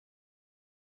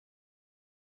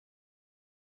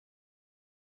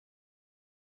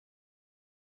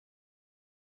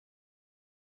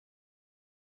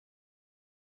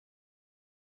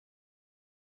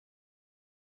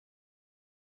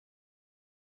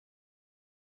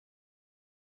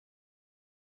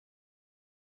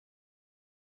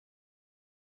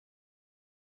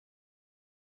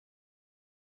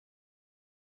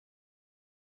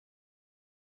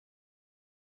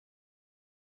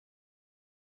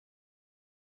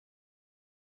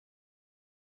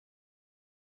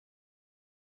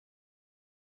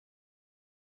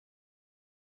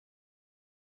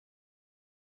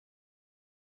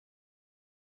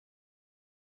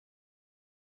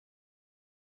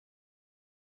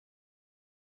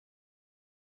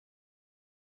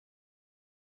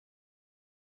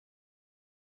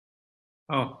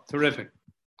Oh, terrific.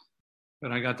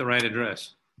 But I got the right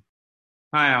address.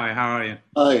 Hi, Howie. How are you?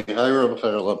 Hi, Rabbi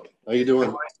Charlop. How you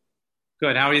doing?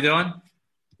 Good. How are you doing?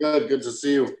 Good to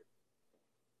see you.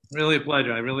 Really a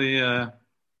pleasure. I really,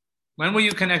 when were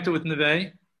you connected with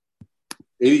Neve?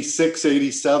 86,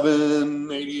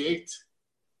 87, 88.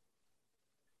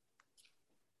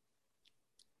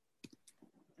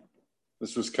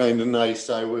 This was kind of nice.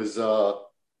 I was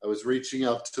reaching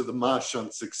out to the Mash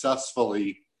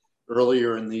unsuccessfully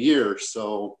earlier in the year,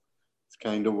 so it's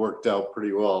kind of worked out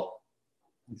pretty well.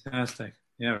 Fantastic.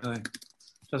 Yeah, really.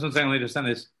 Doesn't say only to send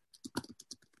this.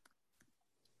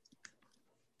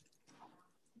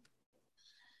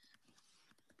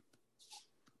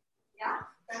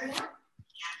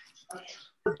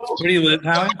 Where do you live,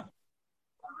 Howie?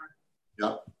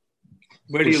 Yeah.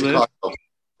 Where do you live?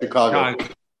 Chicago.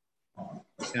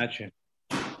 Gotcha.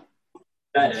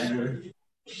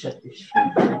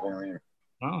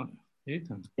 Oh,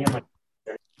 Ethan.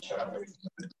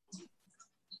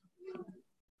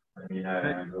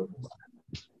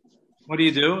 What do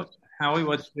you do, Howie?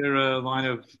 What's your line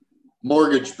of?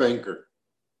 Mortgage banker.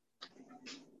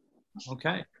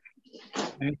 Okay.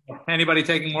 Anybody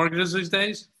taking mortgages these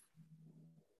days?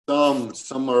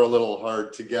 Some are a little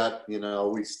hard to get. You know,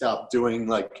 we stopped doing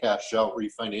like cash out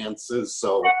refinances,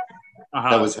 so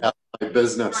that was half my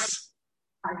business.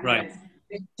 Right.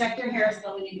 Check your hair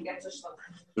still. We need to get to Charlop.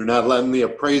 They're not letting the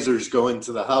appraisers go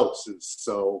into the houses,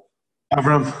 so.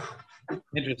 Avram,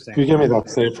 Interesting. can you give me that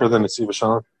safer than the Siva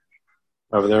Shalom?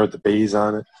 Over there with the bees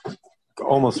on it.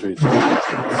 Almost reached.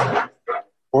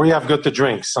 Or you have good to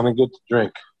drink, something good to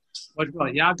drink. What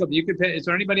about Jacob? You could pay. Is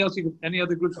there anybody else any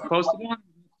other groups posted on?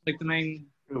 Like the main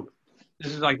group.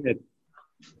 This is like it.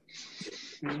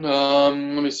 Let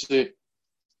me see.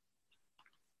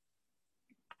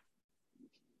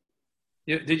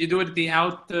 Did you do it at the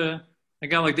out? I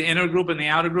got like the inner group and the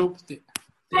outer group. The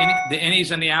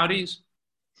innies and the outies.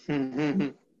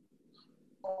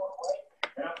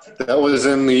 That was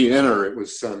in the inner. It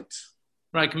was sent.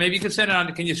 Right. Maybe you could send it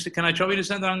on. Can I tell you to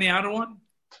send it on the outer one?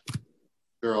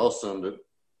 Sure, I'll send it.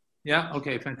 Yeah.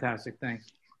 Okay. Fantastic. Thanks.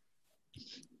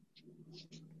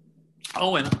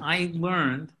 Oh, and I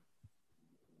learned.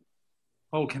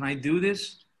 Oh, can I do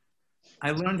this?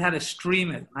 I learned how to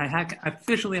stream it.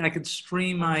 I could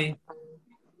stream my.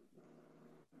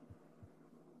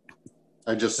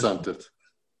 I just sent it.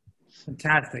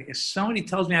 Fantastic. If somebody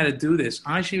tells me how to do this,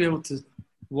 I should be able to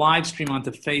live stream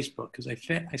onto Facebook because I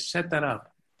set that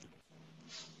up.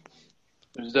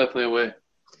 There's definitely a way.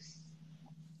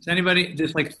 Is anybody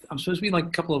just like I'm supposed to be like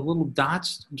a couple of little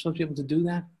dots? I'm supposed to be able to do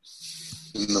that?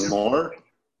 In the more?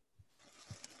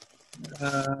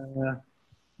 I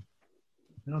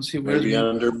don't see where. Maybe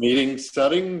under meeting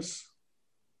settings?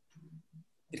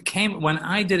 It came when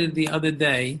I did it the other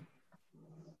day.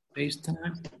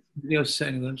 FaceTime, video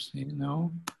settings,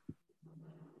 no.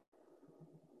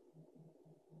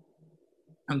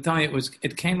 I'm telling you,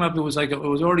 it came up, it was like, it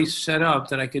was already set up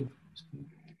that I could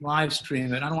live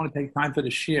stream it. I don't want to take time for the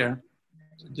share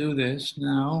to do this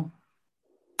now.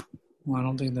 Well, I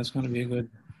don't think that's going to be a good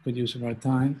use of our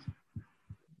time.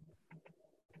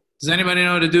 Does anybody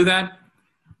know how to do that?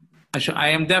 I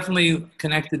am definitely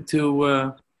connected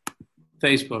to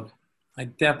Facebook. I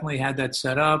definitely had that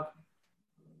set up,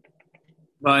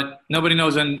 but nobody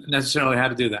knows necessarily how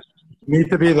to do that. You need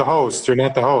to be the host. You're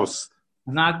not the host.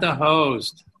 I'm not the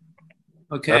host.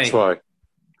 Okay. That's why.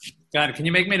 Got it. Can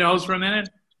you make me the host for a minute?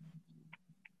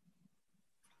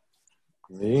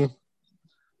 Me?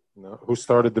 No. Who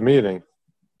started the meeting?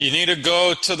 You need to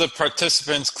go to the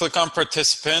participants, click on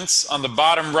participants. On the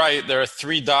bottom right, there are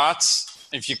 3 dots.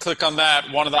 If you click on that,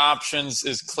 one of the options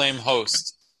is claim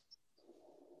host.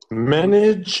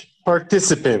 Manage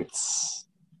participants.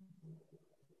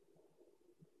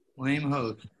 Claim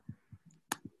host.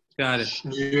 Got it.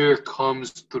 Here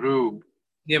comes through.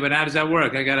 Yeah, but how does that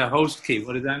work? I got a host key.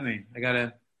 What does that mean?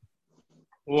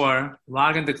 Or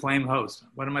log into claim host.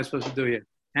 What am I supposed to do here?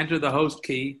 Enter the host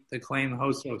key to claim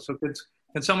host. So can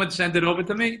someone send it over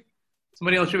to me?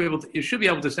 Somebody else should be able to. You should be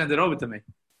able to send it over to me.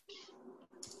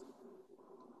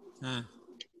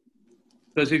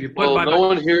 Because if you put no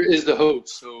one here is the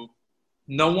host, so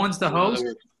no one's the host.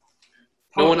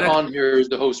 No one on here is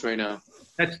the host right now.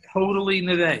 That's totally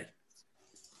Neve.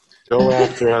 Joe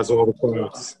after has all the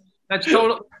points. That's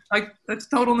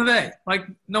total Neve. Like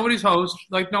nobody's host.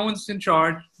 Like no one's in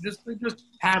charge. It just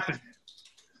happened.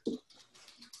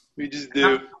 We just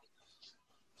do.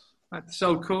 That's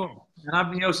so cool. And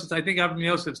Avram Yosef, I think Avram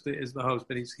Yosef is the host,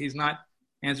 but he's not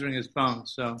answering his phone.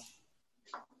 So,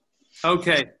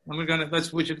 okay, we learn.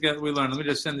 Let me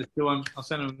just send this to him. I'll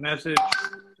send him a message.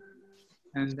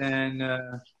 And then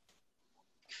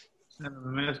send him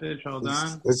a message. Hold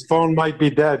on. His phone might be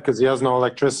dead because he has no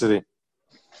electricity.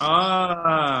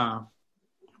 Ah,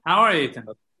 how are you, Ethan?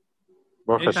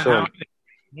 Baruch Ethan, how Hashem. are you?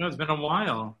 You know, it's been a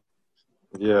while.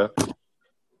 Yeah.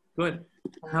 Good.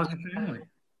 How's your family?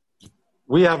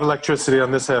 We have electricity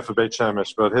on this half of Beit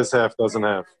Shemesh, but his half doesn't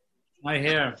have. I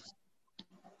hear.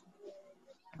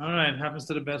 All right, happens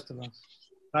to the best of us.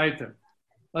 Right.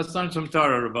 Let's learn some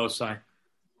Torah, Rabosai.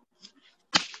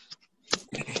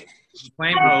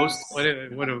 Claim host.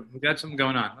 We got something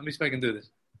going on. Let me see if I can do this.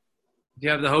 Do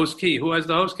you have the host key? Who has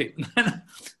the host key?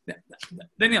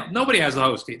 Daniel, nobody has the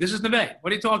host key. This is Neve.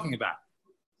 What are you talking about?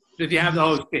 If you have the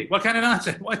host key. What kind of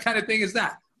nonsense? What kind of thing is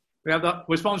that?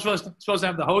 We're supposed to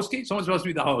have the host key? Someone's supposed to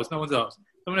be the host. No one's the host.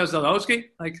 Someone else has the host key?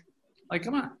 Like,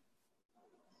 come on.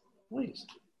 Please.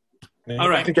 You All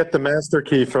right. have to get the master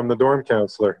key from the dorm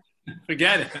counselor.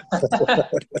 Forget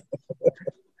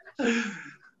it.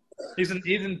 He's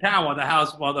in town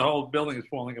while the whole building is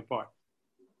falling apart.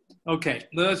 Okay,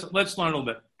 let's learn a little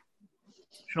bit.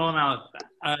 Shalom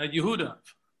Aleichem.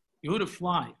 Yehuda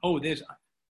Fly. Oh,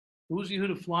 who's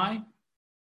Yehuda Fly?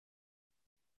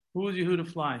 Who is Yehuda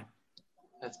Fly?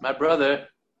 That's my brother.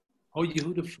 Oh,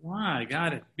 Yehuda Fly.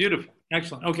 Got it. Beautiful.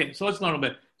 Excellent. Okay, so let's learn a little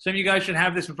bit. Some of you guys should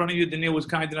have this in front of you. Daniel was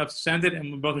kind enough to send it,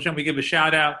 and Baruch Hashem, we give a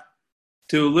shout out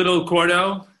to Little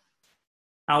Cordo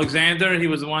Alexander. He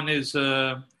was the one who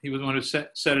set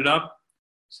it up,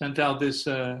 sent out this,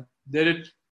 did it.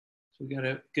 So we got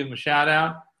to give him a shout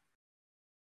out.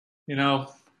 You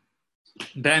know,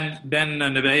 Ben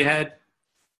Nebehead.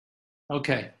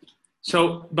 Okay,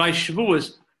 so by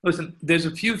Shavuos, listen. There's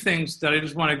a few things that I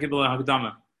just want to give a little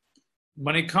hakdama.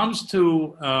 When it comes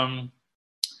to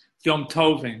Yom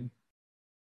Tovim,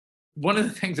 one of the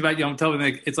things about Yom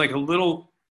Tovim, it's like a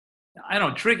little, I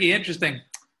don't know, tricky, interesting.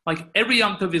 Like every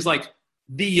Yom Tov is like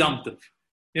the Yom Tov.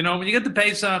 You know, when you get to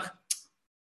Pesach,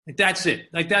 like that's it.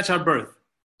 Like that's our birth.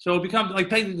 So it becomes like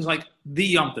Pesach is like the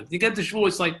Yom Tov. You get to Shavuot,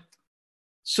 it's like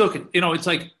Sukkot. You know, it's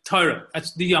like Torah.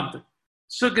 That's the Yom Tov.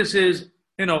 Sukkot is,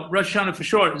 you know, Rosh Hashanah for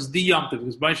sure is the Yom Tov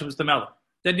because Baruch is the Melech.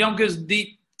 Then Yom Kippur is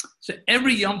the. So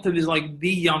every Yom Tov is like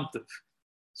the Yom Tov.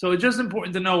 So it's just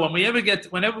important to know whenever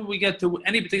we get to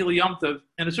any particular Yom Tov,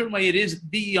 in a certain way it is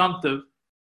the Yom Tov,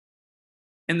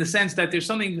 in the sense that there's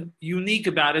something unique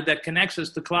about it that connects us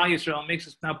to Klal Yisrael and makes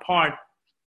us now part,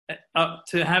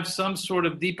 to have some sort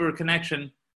of deeper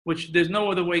connection, which there's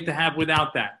no other way to have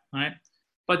without that, right?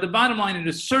 But the bottom line in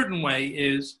a certain way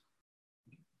is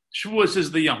Shavuos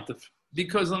is the Yom Tov.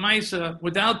 Because L'maisa,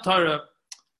 without Torah,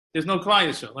 there's no Klal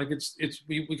Yisrael. Like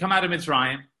we come out of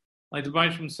Mitzrayim, like the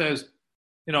Baruch says,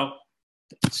 you know,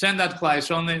 send that Klal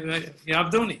Yisrael, and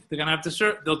Yavduni. They're gonna have to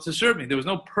serve. They'll to serve me. There was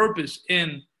no purpose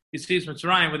in Yitzchak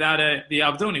Mitzrayim without the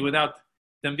Yavduni, without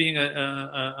them being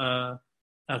a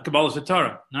Kabbalah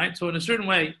Torah, right? So in a certain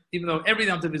way, even though every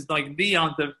Yom Tov is like the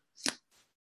Yom Tov,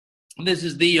 this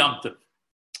is the Yom Tov.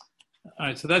 All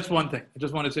right, so that's one thing. I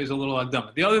just want to say it's a little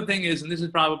agdama. The other thing is, and this is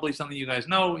probably something you guys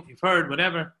know, you've heard,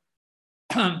 whatever.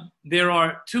 There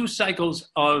are 2 cycles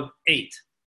of 8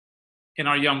 in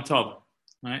our Yom Tov,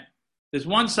 right? There's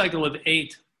one cycle of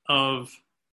 8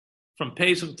 from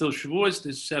Pesach till Shavuos.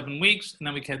 There's 7 weeks, and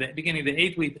then we can the beginning of the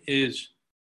 8th week is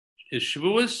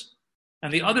Shavuos,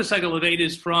 and the other cycle of 8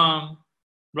 is from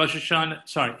Rosh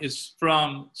Hashanah. Is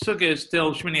from Sukkot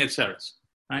till Shmini Atzeres,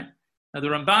 right? Now the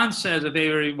Ramban says, a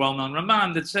very well-known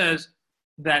Ramban, that says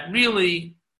that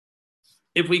really,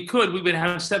 if we could, we would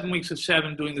have 7 weeks of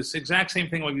 7 doing this exact same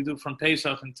thing like we do from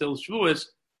Pesach until Shavuos.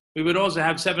 We would also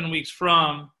have 7 weeks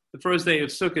from the first day of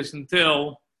Sukkot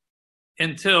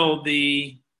until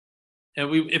the.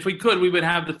 If we could, we would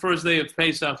have the first day of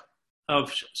Pesach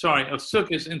of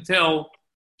Sukkot until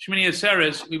Shmini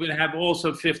Atzeres. We would have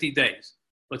also 50 days.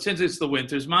 But since it's the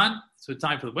winter's month, so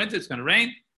time for the winter, it's going to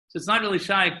rain. So it's not really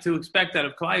shy to expect that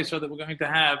of Klal Yisrael that we're going to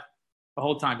have the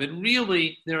whole time. But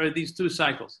really, there are these 2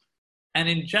 cycles. And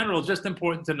in general, just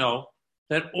important to know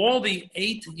that all the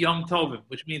 8 Yom Tovim,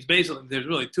 which means basically there's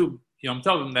really 2 Yom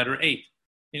Tovim that are 8.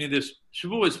 Meaning this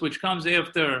Shavuos, which comes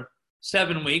after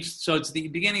 7 weeks, so it's the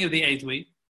beginning of the 8th week,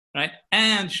 right?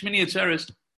 And Shmini Atzeres,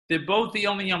 they're both the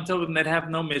only Yom Tovim that have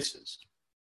no mitzvahs,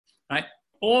 right?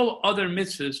 All other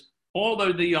mitzvahs, all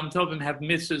of the Yom Tovim have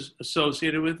mitzvahs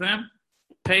associated with them.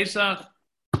 Pesach,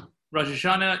 Rosh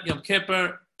Hashanah, Yom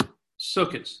Kippur,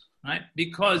 Sukkot, right?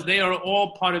 Because they are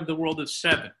all part of the world of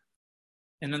 7.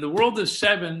 And in the world of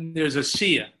 7, there's a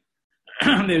siyah.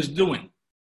 There's doing.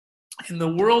 In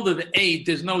the world of 8,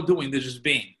 there's no doing, there's just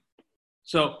being.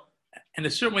 So, in a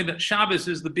certain way, that Shabbos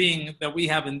is the being that we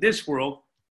have in this world,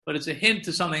 but it's a hint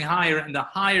to something higher, and the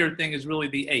higher thing is really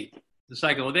the 8, the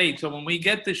cycle of 8. So when we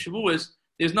get to Shavuos,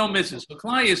 there's no mitzvahs. So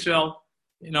Klal Yisrael,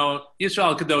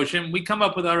 Yisrael Kadoshim, we come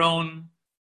up with our own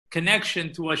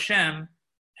connection to Hashem,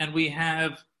 and we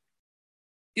have,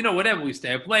 whatever. We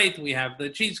stay up late, we have the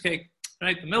cheesecake,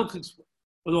 right? The milk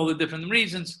with all the different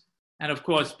reasons. And of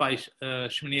course, by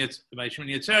Shmini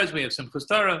Atzeres, we have some Simchas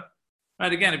Torah.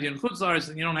 Right? Again, if you're in Chutz La'aretz,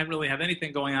 then you don't really have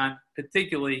anything going on,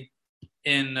 particularly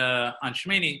on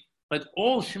Shmini. But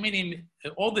all the Shmini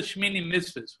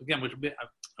mitzvahs, again, which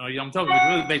Yom Tov, which is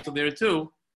really based on there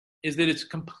too, is that it's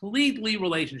completely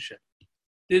relationship.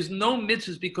 There's no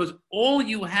mitzvahs because all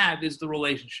you have is the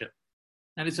relationship.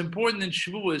 And it's important in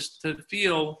Shavuos to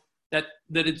feel that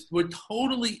we're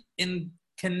totally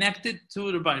connected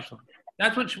to the Rabbi Shalom.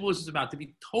 That's what Shavuos is about, to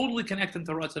be totally connected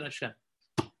to Ratzon Hashem.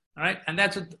 All right? And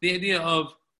that's what the idea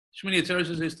of Shmini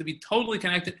Atzeres is, to be totally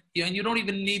connected, and you don't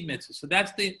even need mitzvahs. So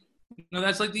that's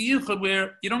that's like the Yichud,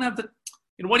 where you don't have to,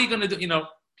 what are you going to do?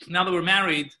 Now that we're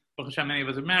married, many of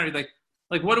us are married,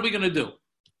 like what are we going to do?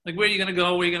 Like, where are you going to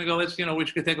go? Where are you going to go? Let's, we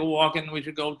should take a walk and we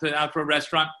should go out for a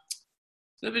restaurant.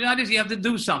 So the reality is you have to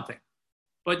do something.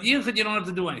 But Yichud, you don't have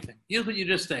to do anything. Yichud, you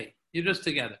just stay. You're just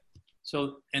together.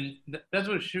 So, and that's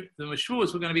what the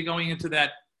Shavuos, we're going to be going into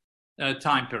that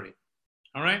time period.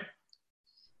 All right?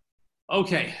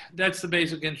 Okay, that's the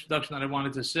basic introduction that I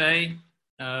wanted to say.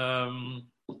 I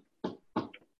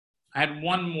had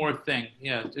one more thing.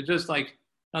 Yeah, it's just like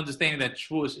understanding that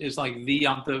Shavuos is like the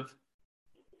Yom Tov,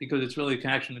 because it's really a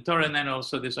connection to Torah, and then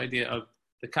also this idea of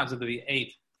the concept of the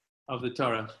 8 of the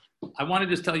Torah. I want to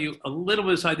just tell you a little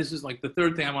bit aside. This is like the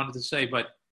third thing I wanted to say,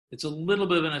 but it's a little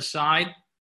bit of an aside.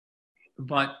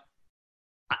 But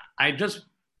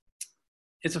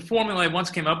it's a formula I once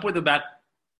came up with about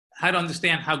how to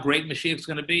understand how great Mashiach is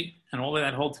going to be and all of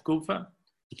that whole Tekufa.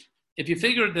 If you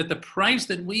figure that the price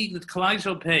that Klal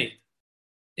Yisrael paid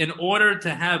in order to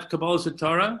have Kabbalah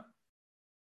Torah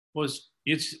was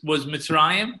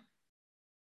Mitzrayim,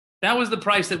 that was the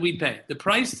price that we paid. The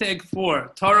price tag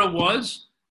for Torah was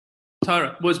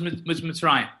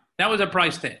Mitzrayim. That was a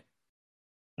price tag.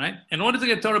 Right? In order to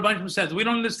get Torah, bunch of says we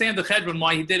don't understand the Chedron,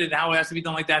 why he did it, how it has to be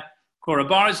done like that. Korah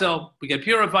Barzel, we get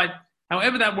purified.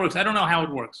 However that works, I don't know how it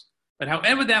works, but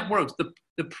however that works,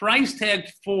 the price tag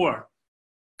for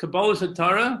Kabbalah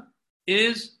Torah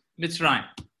is Mitzrayim.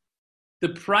 The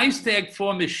price tag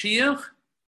for Mashiach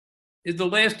is the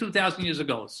last 2,000 years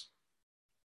ago.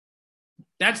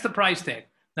 That's the price tag.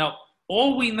 Now,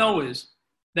 all we know is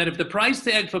that if the price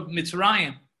tag for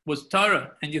Mitzrayim was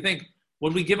Torah, and you think,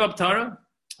 would we give up Torah?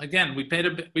 Again, we paid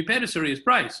a serious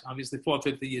price. Obviously,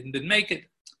 450 Yidden didn't make it.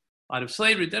 A lot of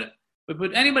slavery did it. But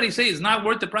would anybody say it's not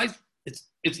worth the price?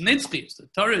 It's nitzchias. The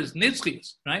Torah is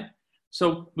nitzchias, right?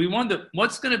 So we wonder,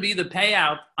 what's going to be the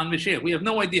payout on Mashiach? We have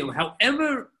no idea.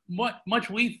 However much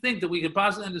we think that we could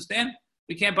possibly understand,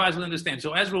 we can't possibly understand.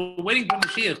 So as we're waiting for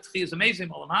Mashiach, he is amazing,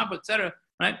 Olam Haba, etc.,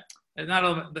 right? I'm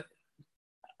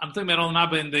talking about Olam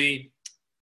Haba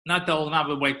not the Olam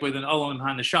Haba wake with an Olam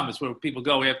HaNeshamas, where people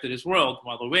go after this world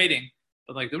while they're waiting,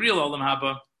 but like the real Olam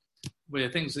Haba, where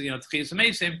things, Tchias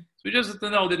Amazing. So we just have to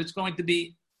know that it's going to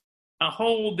be a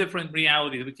whole different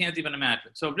reality that we can't even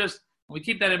imagine. So just when we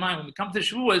keep that in mind, when we come to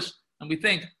Shavuos and we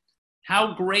think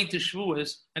how great the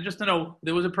Shavuos, and just to know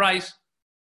there was a price,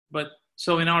 but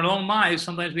so in our own lives,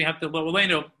 sometimes we have to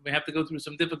go through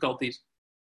some difficulties.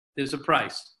 There's a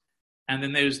price, and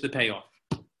then there's the payoff.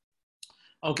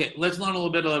 Okay, let's learn a little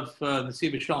bit of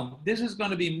Nesiva Shalom. This is going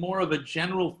to be more of a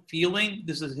general feeling.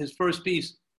 This is his first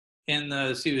piece in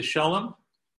Nesiva Shalom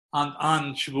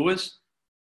on Shavuos.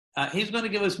 He's going to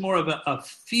give us more of a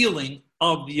feeling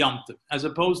of Yom Tov, as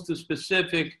opposed to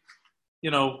specific,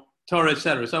 Torah,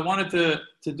 etc. So I wanted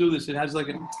to do this. It has like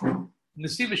a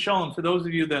Nesiva Shalom. For those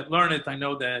of you that learn it, I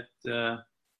know that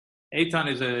Eitan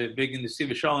is a big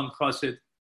Nesiva Shalom chassid.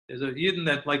 There's a Yidden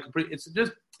that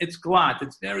it's glatt.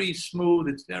 It's very smooth.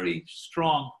 It's very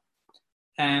strong,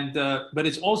 and but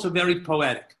it's also very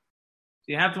poetic.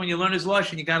 So you have to, when you learn his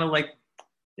lashon, you gotta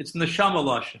it's neshama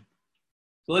lashon.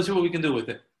 So let's see what we can do with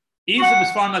it. The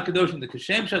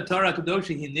Kashem Torah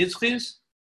Kadoshi he nitzchis,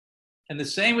 and the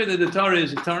same way that the Torah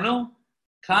is eternal,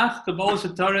 Kach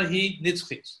Kabbalah Torah he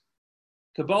nitzchis.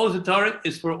 Kabbalah Torah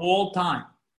is for all time.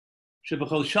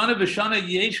 Shebachol shana v'shana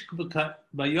yesh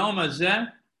b'yom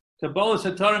hazeh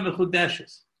Kabbalah Torah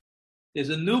mechudeshes. There's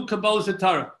a new Kabbalah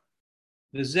Torah.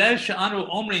 V'zeh she'anu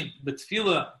omrim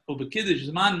b'tfilah or b'kiddush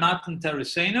zman matkan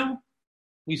teresenu.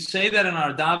 We say that in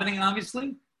our davening,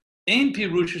 obviously. Ein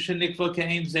pirusha shenikva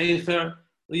ke'ein zeicher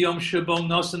liyom shebo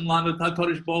nosen lanu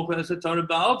takodesh bocha es Torah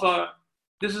ba'alvar.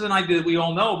 This is an idea that we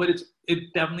all know, but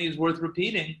it definitely is worth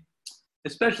repeating,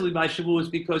 especially by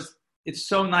Shavuos, because it's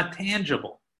so not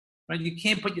tangible. Right? You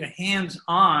can't put your hands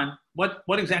on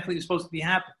what exactly is supposed to be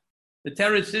happening. The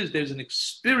Teretz is there's an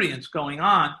experience going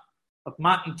on of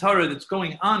Matan Torah that's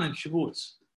going on in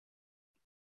Shavuos.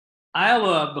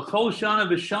 Ayla b'chol shana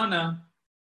v'shana.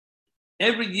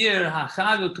 Every year,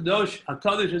 Hachag HaKadosh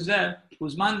Hazeh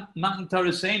was Matan Torah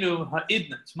Seinu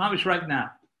Ha'idna. It's mamish right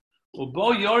now.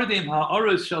 Ubo Yordim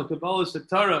Ha'oros Shel Kabbalas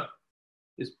HaTorah.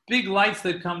 There's big lights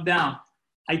that come down.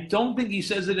 I don't think he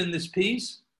says it in this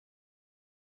piece.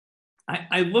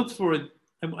 I looked for it.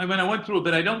 I went through it,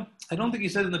 but I don't think he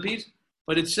says it in the piece.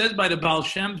 But it says by the Baal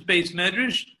Shem's base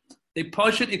medrash, they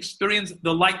Pashat experience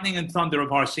the lightning and thunder of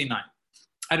Har Sinai.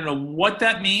 I don't know what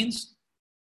that means.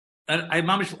 I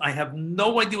have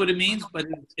no idea what it means, but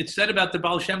it's said about the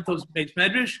Baal Shem Tov's base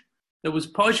medrash that was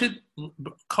Pashat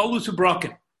Kolus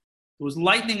Ubroken. It was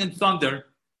lightning and thunder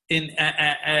in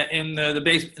the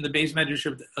base medrash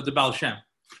of the Baal Shem.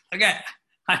 Again,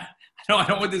 I don't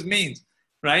know what this means,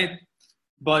 right?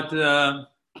 But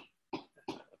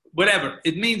whatever.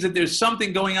 It means that there's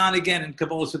something going on again in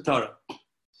Kabbalas HaTorah.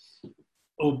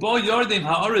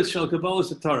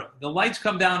 The lights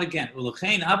come down again.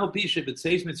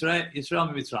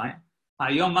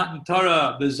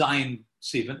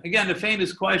 Again, the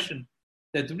famous question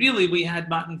that really we had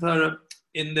Matan Torah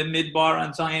in the Midbar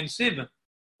on Zion Sivan.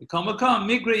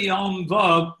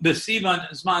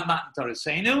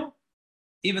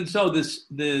 Even so,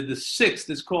 the sixth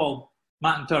is called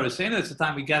Matan Torah Seinu. That's the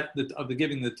time we get of the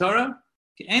giving the Torah.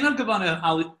 The Ena Kavana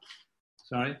Al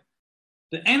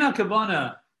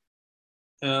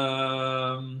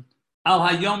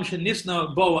Hayom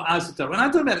Shenisna Bo Azatar. We're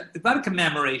not talking about it's not a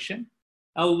commemoration.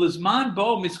 Al Lizman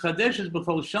Bo Mitzchadeshes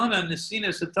B'chol Shana Nesina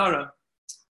Satara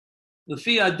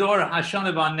Lefi Ador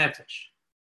Hashana Van Nefesh.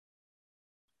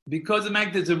 Because the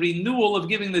fact there's a renewal of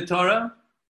giving the Torah,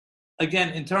 again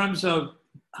in terms of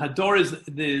Hador is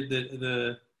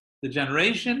the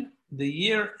generation, the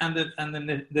year, and the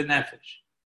nefesh.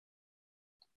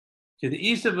 To the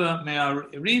east of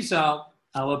Rizal,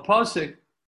 al Aposik,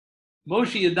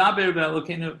 Moshe Yadaber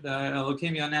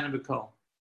Elokim Yonan B'Kol.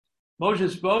 Moshe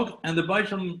spoke, and the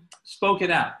Baisham spoke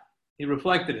it out. He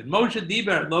reflected it. Moshe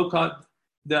Diber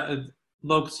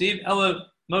Loksiv Ela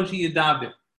Moshe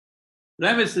Yadaber.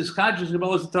 Remes is Chadjish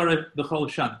Kabbalas Torah B'Chol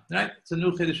Shan. Right? It's a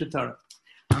new Chiddush Torah.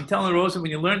 I'm telling Rosa,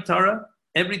 when you learn Torah,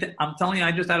 every day, I'm telling you,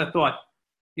 I just had a thought.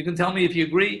 You can tell me if you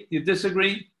agree, you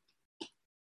disagree.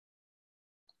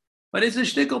 But it's a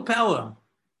shtickle pella,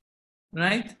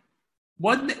 right?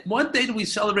 What day do we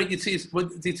celebrate Yitzis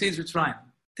Mitzrayim?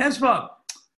 Tezvav.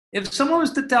 If someone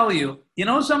was to tell you, you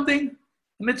know something?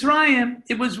 In Mitzrayim,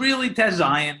 it was really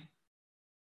Tezayin.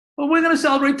 Well, we're going to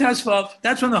celebrate Tezvav.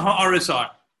 That's when the Ha'aris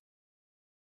are.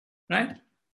 Right?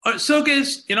 Or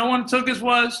Sukkot, you know when Sukkot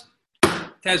was?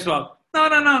 Tezvav.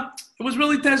 No. It was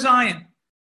really Tezayin.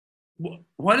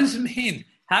 What does it mean?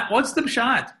 What's the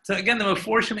pshat? So again, the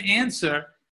Meforshim answer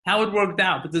how it worked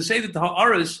out. But to say that the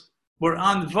Ha'aris were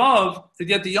on Vav,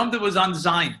 yet the Yom Tov was on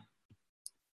Zion.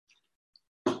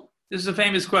 This is a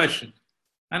famous question.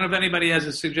 I don't know if anybody has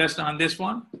a suggestion on this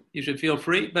one. You should feel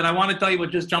free. But I want to tell you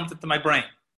what just jumped into my brain.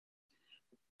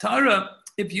 Torah,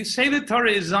 if you say that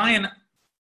Torah is Zion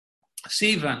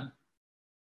Sivan,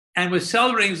 and we're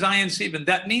celebrating Zion Sivan,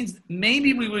 that means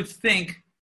maybe we would think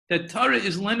that Torah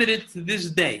is limited to this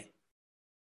day.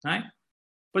 Right?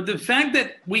 But the fact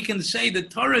that we can say that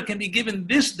Torah can be given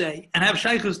this day and have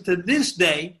shaykhus to this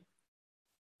day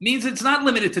means it's not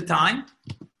limited to time.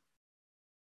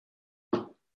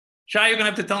 Shai, you're going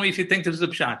to have to tell me if you think this is a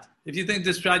pshat. If you think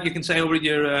this pshat, you can say over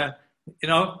your,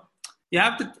 you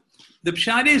have to. The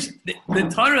pshat is the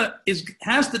Torah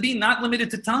has to be not limited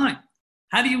to time.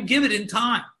 How do you give it in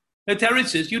time? The Torah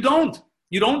says you don't.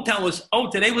 You don't tell us,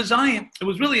 today was Zion. It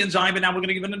was really in Zion, but now we're going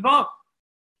to give it in Vav.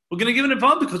 We're going to give it in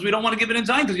Vav because we don't want to give it in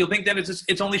Zion because you'll think that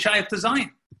it's only shaykh to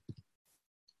Zion.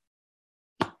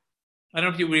 I don't know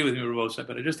if you agree with me, Rabosa,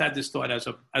 but I just had this thought as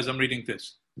I'm reading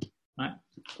this, right?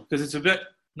 Because it's a bit,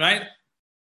 right?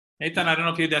 Nathan, I don't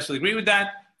know if you necessarily agree with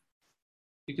that.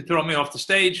 You could throw me off the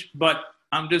stage, but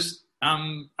I'm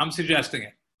suggesting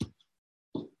it.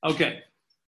 Okay.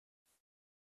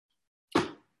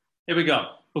 Here we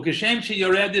go.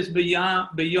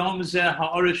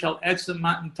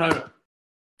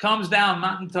 Comes down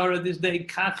Matan Torah this day.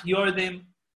 Kach yordim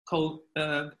kol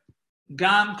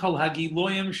gam kol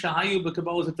hagiloyim shahayu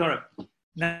b'kabbalas Torah.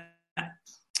 Now, I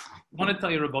want to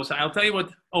tell you, Rabosa. I'll tell you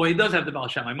what. Oh, he does have the Baal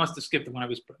Shem. I must have skipped it when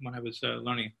I was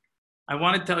learning. I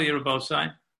want to tell you,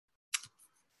 Rabosa.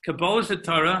 Kabbalas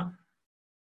Torah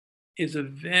is a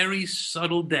very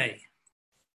subtle day.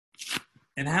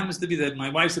 And it happens to be that my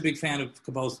wife's a big fan of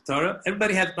Kabbalas Torah.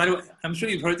 Everybody has, by the way, I'm sure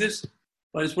you've heard this,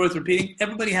 but it's worth repeating.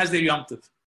 Everybody has their Yom Tov.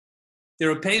 There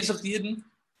are Pesach Yidden,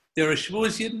 there are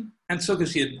Shavuos Yidden, and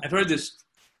Sukkot Yidden. I've heard this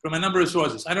from a number of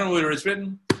sources. I don't know whether it's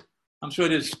written. I'm sure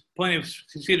there's plenty of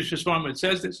Chassidish Sforim where it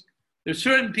says this. There's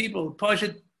certain people,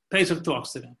 Parsha Pesach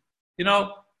talks to them.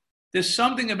 There's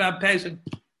something about Pesach.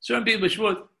 Certain people are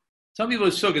Shavuos. Some people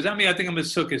are Sukkot. I mean, I think I'm a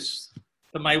Sukkot.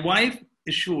 But my wife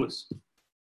is Shavuos.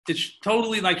 It's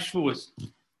totally like Shavuos.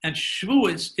 And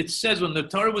Shavuos, it says when the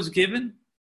Torah was given,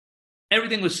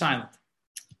 everything was silent.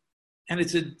 And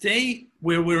it's a day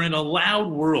where we're in a loud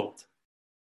world.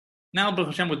 Now,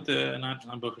 Baruch Hashem,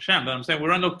 not Baruch Hashem, but I'm saying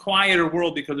we're in a quieter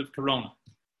world because of Corona.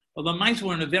 But the mice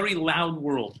we're in a very loud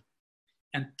world.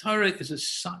 And Torah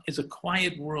is a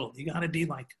quiet world. You got to be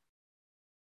like,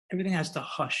 everything has to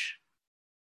hush.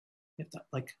 You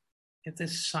have to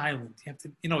silent. You have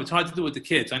to, it's hard to do with the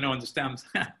kids. I know, understand.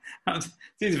 It's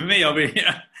easy for me over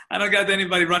here. I don't got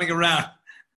anybody running around.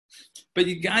 But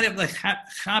you got to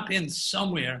hop in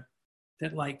somewhere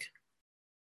that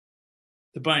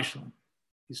the Baruch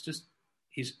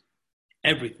he's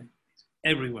everything. He's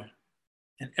everywhere.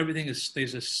 And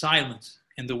there's a silence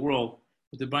in the world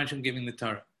with the Baruch giving the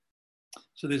Torah.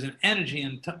 So there's an energy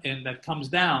in that comes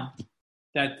down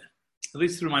that, at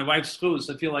least through my wife's schools,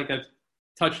 I feel like I've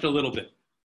touched a little bit.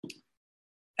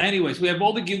 Anyways, we have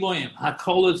all the Giloyim.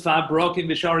 Hakolas, Vabrokin,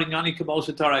 Visharin, Yani,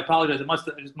 Kabbalah, Torah. I apologize.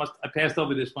 I passed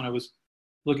over this when I was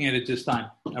looking at it this time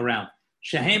around.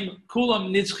 Shehem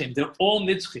Kulam Nitzchim. They're all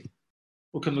Nitzchim.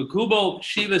 Ukamukubal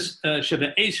Shivas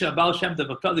Sheva Esha Baal Shem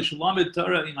Tavakadish Lamed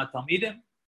Torah in Talmidim.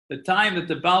 The time that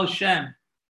the Baal Shem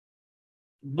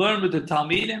learned with the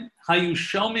Talmidim, Hayu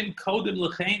Shomim Kodim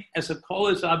Lechein as a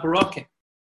Kolas Abrokin.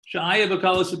 Sha'aya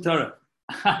Bakalas Torah.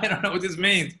 I don't know what this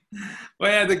means.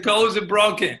 Well, yeah, the coals are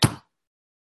broken.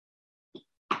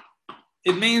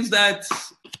 It means that,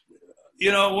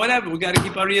 whatever. We got to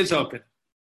keep our ears open.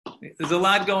 There's a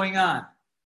lot going on.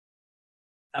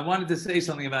 I wanted to say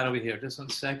something about over here. Just 1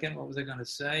 second. What was I going to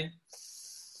say?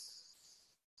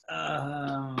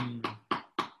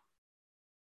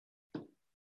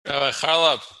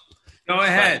 Charlop. Go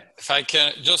ahead. If I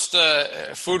can, just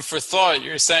food for thought.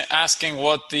 You're asking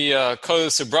what the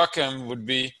Kodesh Ubrakim would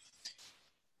be.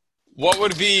 What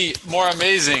would be more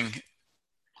amazing,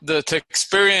 to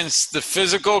experience the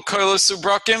physical Kodesh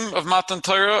Ubrakim of Matan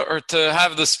Torah, or to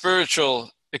have the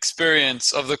spiritual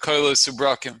experience of the Kodesh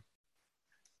Ubrakim?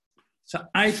 So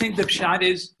I think the pshat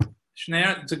is,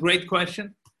 Shneir, it's a great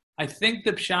question. I think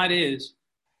the pshat is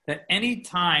that any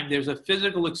time there's a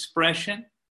physical expression,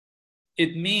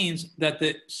 it means that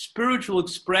the spiritual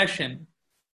expression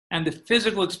and the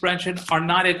physical expression are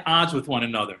not at odds with one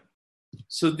another.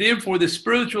 So therefore, the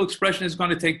spiritual expression is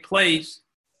going to take place,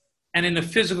 and in a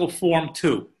physical form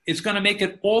too. It's going to make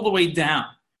it all the way down.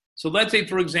 So let's say,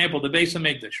 for example, the Beis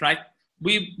HaMikdash, right?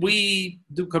 We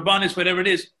do karbanis, whatever it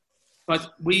is,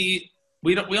 but we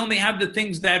only have the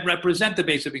things that represent the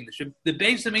Beis HaMikdash. The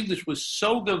Beis HaMikdash was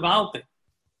so gewaltig,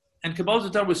 and Kabbalah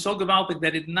Torah was so gewaltig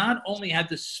that it not only had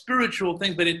the spiritual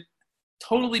things, but it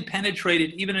totally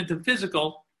penetrated even into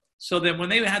physical, so that when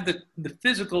they had the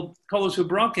physical kolos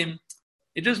ubrakim,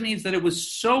 it just means that it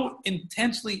was so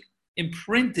intensely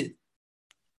imprinted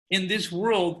in this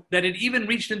world that it even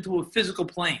reached into a physical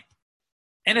plane.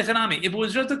 And economy, if it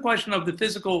was just a question of the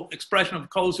physical expression of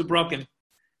kolos ubrakim,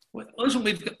 listen,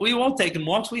 we've all taken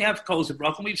walks. We have kolos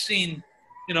ubrakim. We've seen,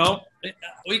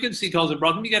 we can see kolos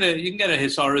ubrakim. You can get a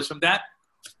hisaris from that.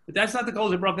 But that's not the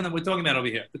kolos ubrakim that we're talking about over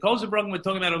here. The kolos ubrakim we're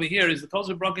talking about over here is the kolos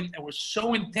ubrakim that were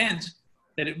so intense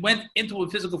that it went into a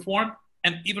physical form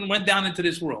and even went down into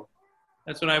this world.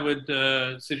 That's what I would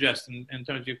suggest in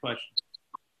terms of your question.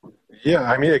 Yeah,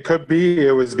 I mean, it could be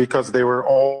it was because they were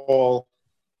all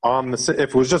on the. If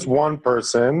it was just one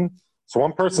person, so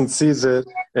one person sees it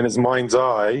in his mind's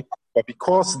eye, but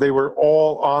because they were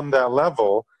all on that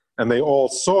level and they all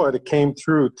saw it, it came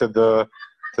through to the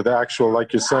actual,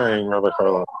 like you're saying, Rabbi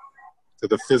Charlop, to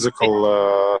the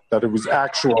physical, that it was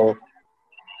actual.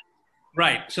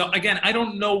 Right. So again, I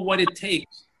don't know what it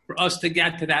takes for us to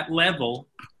get to that level,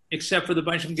 except for the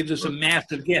Baruch gives us a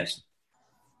massive gift.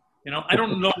 I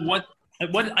don't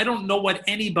know what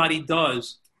anybody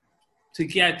does to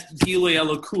get Gilui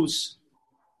Elokus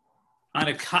on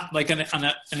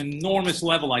an enormous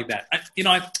level like that.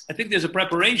 I think there's a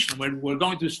preparation where we're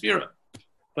going through Sphira,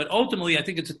 but ultimately I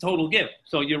think it's a total gift.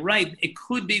 So you're right. It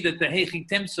could be that the Heichi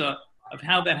Timsa of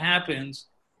how that happens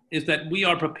is that we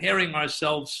are preparing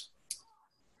ourselves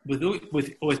with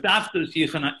after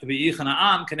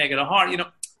Yichana connected a heart.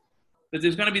 That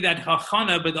there's going to be that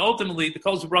hachana, but ultimately the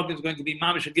Kol Zebrach is going to be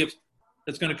mamish a gift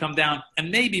that's going to come down,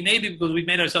 and maybe because we've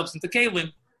made ourselves into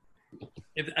kalim.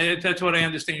 If that's what I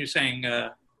understand you're saying,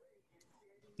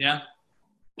 yeah.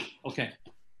 Okay.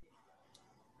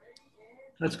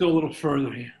 Let's go a little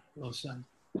further here.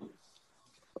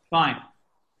 Fine.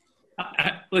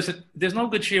 Listen, there's no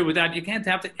good shir without, you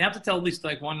have to tell at least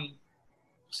like one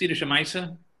Chassidus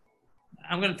Shemaisa.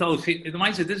 I'm going to tell the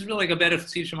Maisa, this is really like a better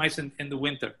Chassidus Shemaisa in the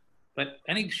winter. But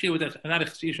any shir without a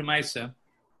Chassidus Shemaisa,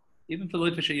 even for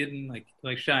Litvish Yidden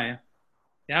like Shaya,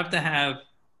 you have to have,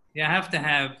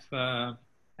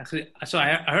 actually, so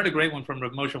I heard a great one from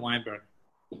Rav Moshe Weinberg.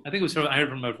 I think it was, I heard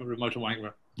from Rav Moshe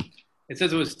Weinberg. It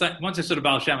says it was, once I saw the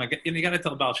Baal Shem, you got to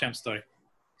tell the Baal Shem story.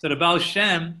 So the Baal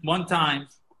Shem, one time,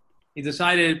 he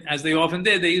decided, as they often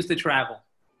did, they used to travel.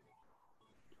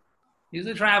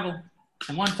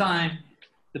 And one time,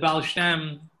 the Baal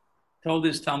Shem told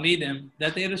his Talmidim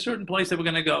that they had a certain place they were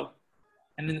going to go,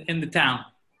 and in the town.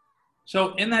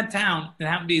 So in that town,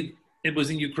 it was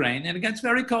in Ukraine, and it gets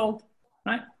very cold,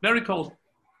 right? Very cold.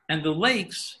 And the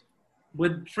lakes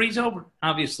would freeze over,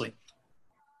 obviously.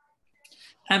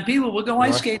 And people would go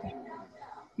ice skating.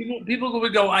 People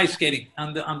would go ice skating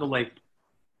on the lake.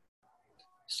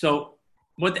 So,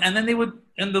 and then they would,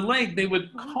 in the lake, they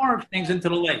would carve things into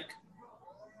the lake.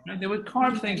 Right? They would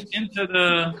carve things into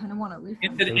the What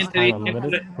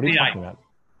are you talking about?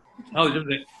 Oh,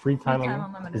 Free time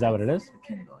unlimited. Is that what it is?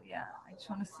 Kindle, yeah. I just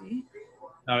want to see.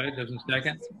 Oh, it doesn't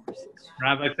second.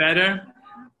 Rabbi Feder,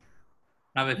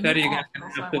 you're going to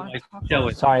have to kill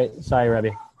it. Sorry,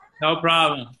 Rabbi. No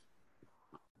problem.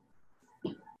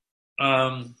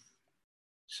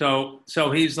 So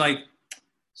he's like,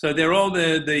 so they're all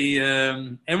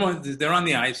everyone, they're on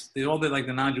the ice. They're all the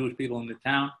non-Jewish people in the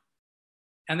town.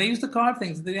 And they used to carve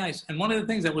things into the ice. And one of the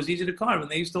things that was easy to carve,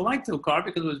 and they used to like to carve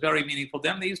because it was very meaningful to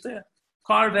them, they used to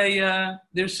carve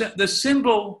the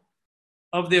symbol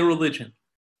of their religion.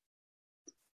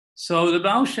 So the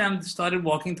Baal Shem started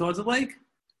walking towards the lake.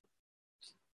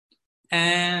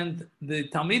 And the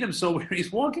Talmidim saw where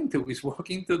he's walking to. He's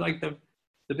walking to the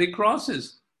big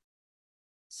crosses.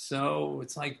 So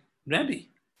it's like, Rebbe,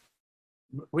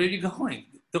 where are you going?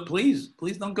 Please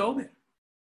don't go there.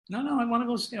 No, I want to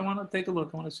go see. I want to take a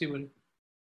look. I want to see what.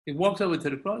 He walks over to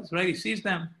the cross, right? He sees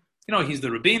them. He's the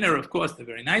rabbiner, of course. They're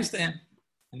very nice to him.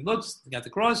 And he looks, they got the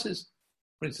crosses,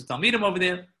 brings the Talmidim over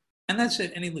there, and that's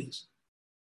it, and he leaves.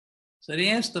 So he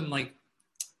asked them,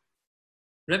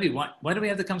 Rebbe, why do we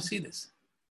have to come see this?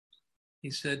 He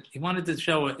said, I wanted to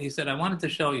show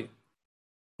you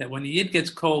that when the Yid gets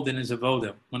cold in his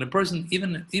avoda, when a person,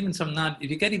 even some non, if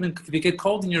you get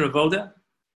cold in your avoda,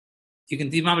 you can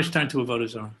mamish turn to avoda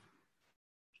zarah.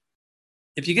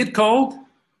 If you get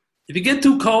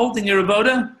too cold in your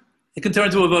avoda, it can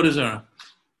turn to avoda zarah.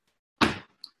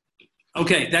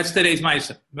 Okay, that's today's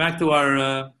Maisa. Back to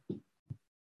our.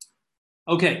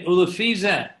 Okay,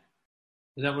 ulafizeh.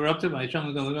 Is that what we're up to?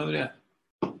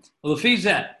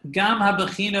 Ulafizeh gam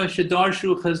habachino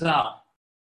shedarshu chazal.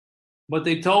 What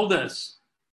they told us,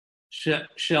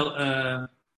 Shiloh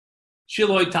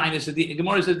Tainus, the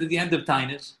Gemara said at the end of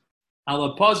Tainus,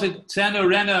 Ala Posik Tzenu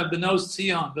Rena Benos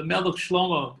Tzion, the Melech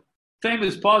Shlomo,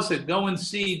 famous Posik, go and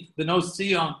see Benos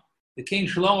Tzion, the King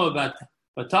Shlomo,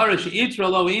 Batara She'itra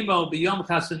Lo Imo, B'yom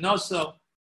Chasanoso,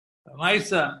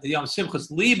 Maisa, the Yom Simchas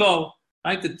Libo,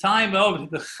 right, the time of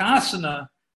the Chasana,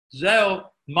 Zeo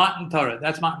Matan Torah,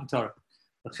 that's Matan Torah.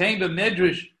 The Chaim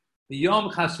B'Midrash, the Yom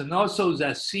Chasanoso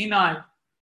Zasinai,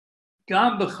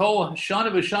 Gam B'chol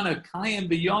Hashana B'Shana Kayim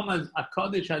B'Yom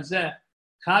HaKodesh Hazeh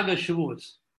Chag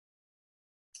HaShavuos.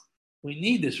 We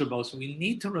need this, Rabbi. We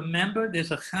need to remember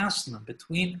there's a chasna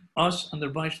between us and the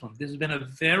Rabbi Shalom. This has been a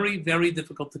very, very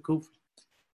difficult tekuf.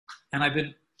 And I've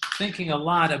been thinking a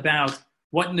lot about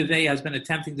what Nevei has been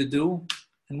attempting to do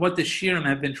and what the Shirim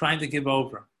have been trying to give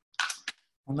over.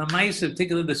 On the Maisa,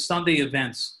 particularly the Sunday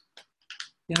events,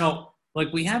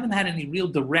 we haven't had any real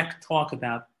direct talk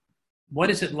about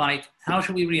what is it like, how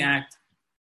should we react.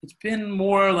 It's been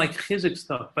more like chizik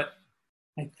stuff, but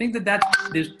I think that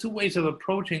there's two ways of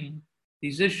approaching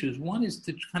these issues. One is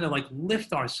to kind of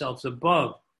lift ourselves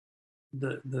above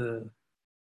the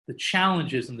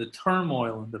challenges and the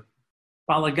turmoil and the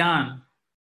balagan,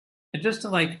 and just to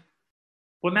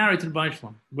we're married to the Baal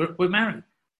Shalom. We're married.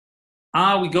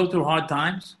 We go through hard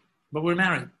times, but we're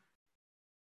married.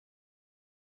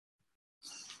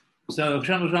 So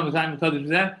Chag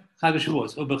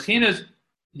HaShavuos. Ubechinas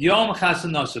Yom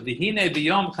Chasanosa. V'hine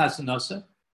b'Yom Chasanosa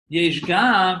yesh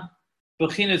gam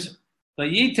bechinas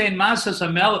v'yitein masas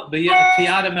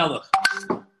b'yad hamelech.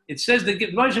 It says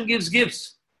the Rosh gives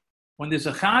gifts. When there's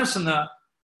a chasana,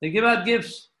 they give out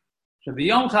gifts.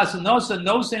 B'Yom Chasanosa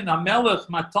nosein hamelech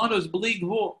matanos b'li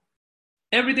gvul.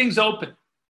 Everything's open.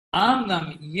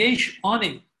 Amnam yesh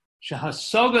oni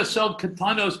shehasoga sod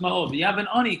katanos ma'ov. You have an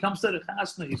oni comes to the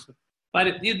chasana.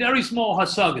 But they're very small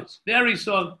hasagas, very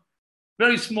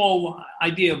very small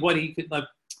idea of what he could, like,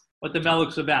 what the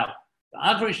Melech's about.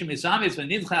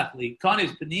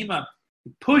 He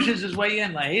pushes his way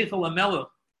in. He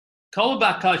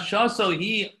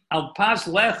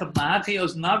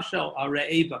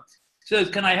says,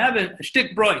 "Can I have a shtick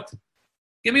bread?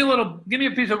 Give me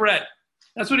a piece of bread."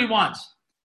 That's what he wants.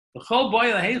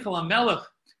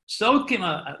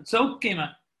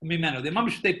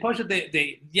 They push it.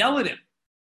 They yell at him.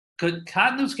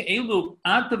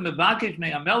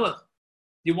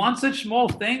 You want such small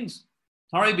things?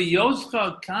 He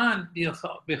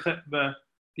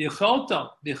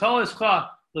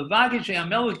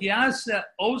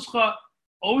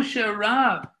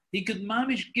could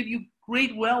mamish give you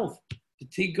great wealth. He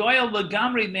could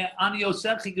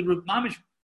mamish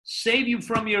save you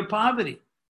from your poverty.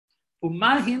 Pas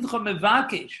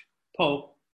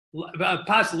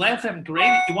lechem,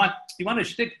 great. You want a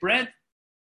shtick bread?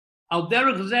 Al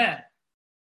derech zeh.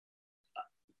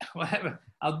 Whatever.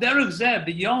 Al derech zeh.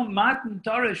 B'yom matan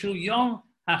Torah shu yom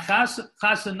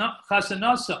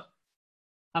hachasanosa.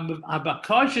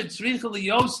 Habakoshet tzricha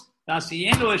liyos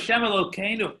asiyenu Hashem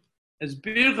Elokeinu. As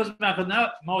birchas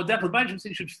moedech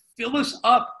l'bayim should fill us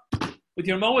up with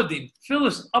your moedim. Fill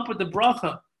us up with the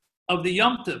bracha of the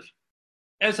Yom Tov.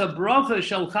 As a bracha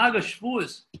shel Chag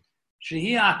HaShavuos.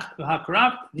 Shehi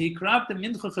hakraft the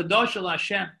mincha chadosh el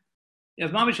Hashem. You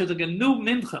have mamish like a new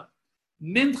mincha.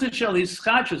 Mincha shel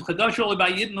hischachus. Chadosh only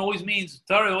by Yidden always means,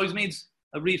 Torah always means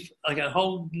like a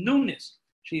whole newness.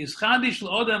 She is chadish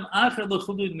l'odam acher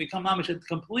l'chudud, and become mamish a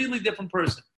completely different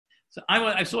person. So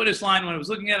I saw this line when I was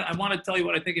looking at it. I want to tell you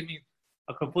what I think it means,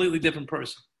 a completely different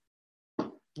person.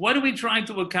 What are we trying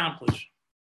to accomplish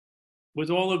with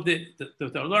all of the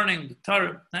learning, the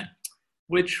Torah? Right?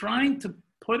 We're trying to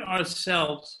put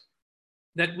ourselves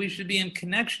that we should be in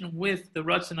connection with the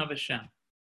Ratzon of Hashem.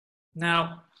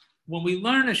 Now, when we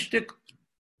learn a shtick,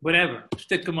 whatever,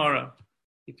 shtick Gemara,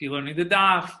 if you're learning the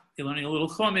Daf, you're learning a little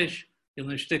Chumash, you're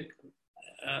learning shtick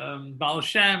Baal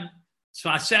Hashem,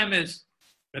 Sfas Emes,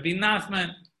 Rabbi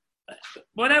Nachman,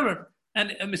 whatever,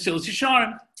 and Mesilas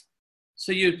Yesharim.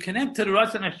 So you connect to the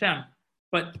Ratzon Hashem.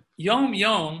 But Yom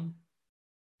Yom,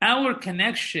 our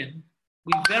connection,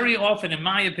 we very often, in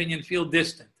my opinion, feel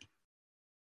distant.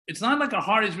 It's not like our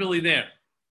heart is really there.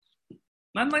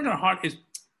 Not like our heart is.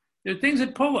 There are things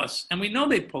that pull us, and we know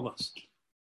they pull us.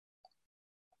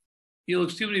 You'll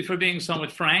excuse me for being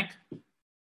somewhat frank.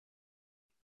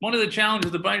 One of the challenges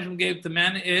the Bible gave to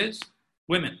men is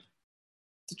women.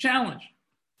 It's a challenge,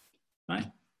 right?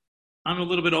 I'm a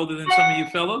little bit older than some of you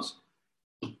fellows.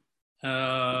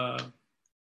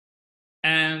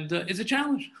 And it's a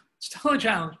challenge. It's still a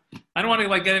challenge. I don't want to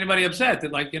get anybody upset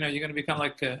that you're going to become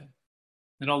like an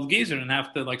old geezer and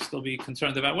have to still be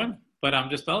concerned about women. But I'm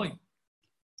just telling you,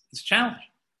 it's a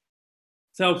challenge.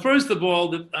 So first of all,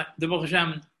 the Baruch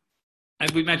Hashem,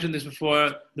 and we mentioned this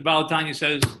before, the Baal Tanya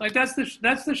says that's the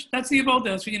avodah.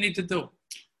 That's what you need to do.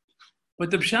 But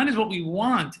the pshat is what we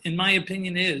want, in my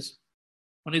opinion, is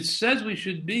when it says we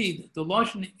should be, the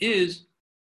lashon is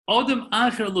Odem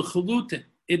Acher L'Chalutin.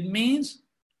 It means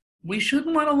we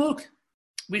shouldn't want to look.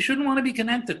 We shouldn't want to be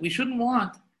connected. We shouldn't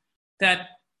want that.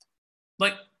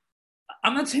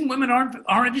 I'm not saying women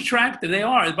aren't attractive. They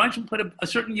are. The Bible put a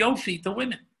certain yofi to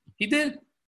women. He did.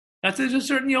 There's a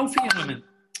certain yofi in women.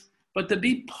 But to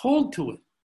be pulled to it,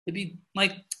 to be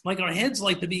like our heads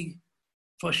to be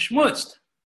verschmutzed,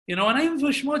 and not even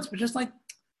verschmutzed, but just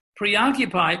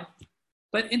preoccupied.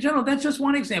 But in general, that's just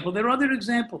one example. There are other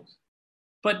examples.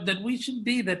 But that we should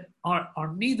be, that our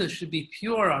midah should be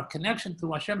pure, our connection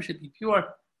to Hashem should be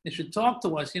pure. It should talk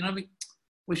to us.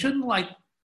 We shouldn't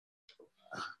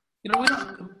we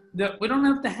don't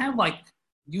have to have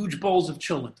huge bowls of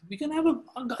chillin. We can have a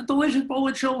delicious bowl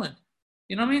of chillin.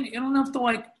 You know what I mean? You don't have to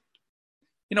all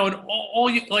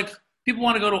you people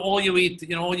want to go to all you eat,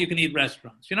 all you can eat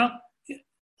restaurants. You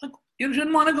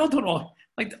shouldn't want to go to it all.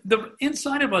 The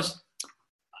inside of us.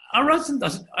 Our Ratzon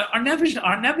doesn't. Our Nefesh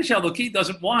Eloki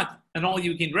doesn't want an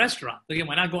all-you-can restaurant. Again,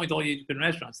 we're not going to all-you-can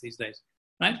restaurants these days,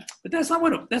 right? But that's not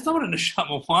what a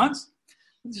neshama wants.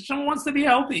 The neshama wants to be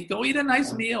healthy. Go eat a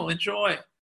nice meal. Enjoy.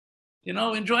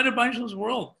 Enjoy the Bible's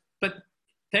world, but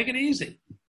take it easy.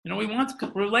 We want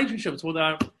relationships with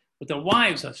our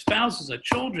wives, our spouses, our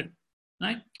children,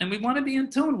 right? And we want to be in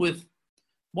tune with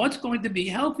what's going to be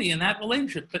healthy in that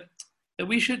relationship. But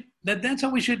that's how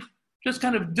we should just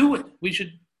kind of do it. We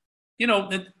should.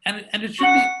 And it should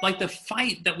be like the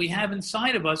fight that we have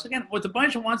inside of us. Again, what the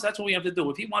Bible wants, that's what we have to do.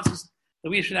 If he wants us,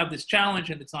 that we should have this challenge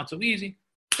and it's not so easy,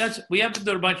 we have to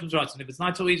do the Bible's rights. And if it's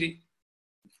not so easy,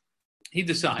 he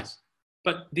decides.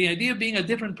 But the idea of being a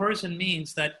different person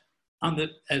means that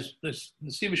as the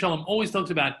Siva Shalom always talks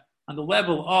about, on the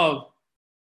level of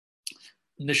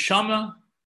neshama,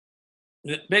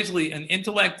 basically an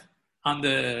intellect, on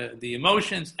the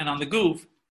emotions, and on the goof,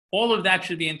 all of that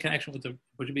should be in connection with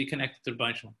should be connected to the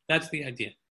Rebbeinu Shalom. That's the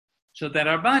idea. So that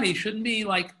our body shouldn't be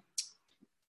like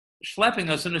schlepping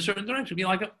us in a certain direction. Be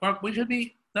like we should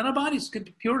be. Then our bodies could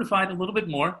be purified a little bit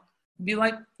more. Be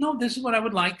like, no, this is what I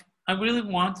would like. I really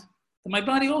want. That my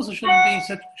body also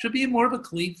should be more of a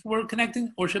cleat for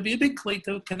connecting, or should be a big cleat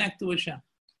to connect to Hashem.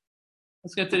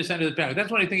 Let's get to the center of the paragraph.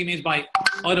 That's what I think he means by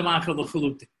Odamachal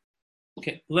l'chuluti.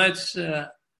 Okay, let's.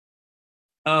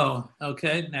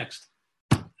 Okay, next.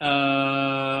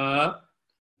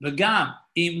 V'gam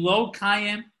im lo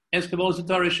kayem es kabbalas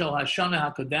haTorah shel hashana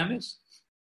hakodemis.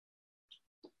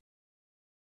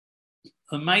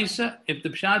 L'maisa, if the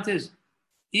pshat is,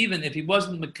 even if he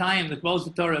wasn't mekayem the kabbalas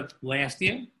haTorah of last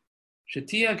year,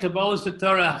 shetia kabbalas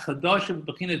haTorah hachadosha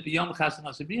b'bechinas b'yom chasna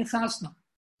asabiyah chasna.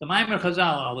 The Maimer Chazal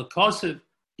al Kosiv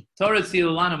Torah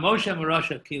Tzilana Moshe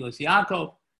Marasha Kilas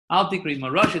Yaakov Al Tikri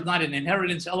Marasha. It's not an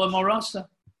inheritance. Ela Marasa.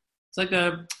 It's like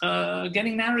a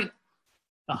getting married.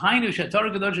 A Hainu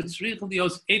Shatorah Kadosh Tzriich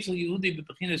Lios Eitzel Yehudi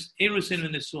B'Bechinas Erusin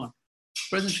V'Nesuan.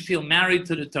 Person should feel married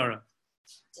to the Torah.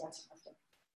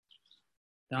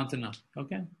 Down to enough.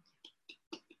 Okay.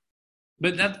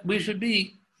 But that we should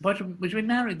be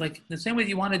married, like the same way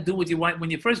you want to do with your wife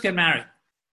when you first get married.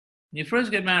 When you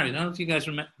first get married, I don't know if you guys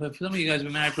remember, but some of you guys have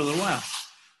been married for a little while.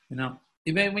 You know,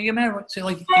 when you're married, so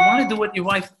like you want to do what your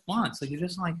wife wants. Like you're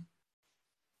just like,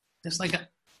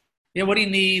 what do you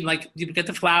need? Like you get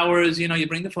the flowers, you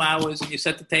bring the flowers and you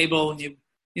set the table and you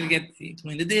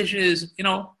clean the dishes,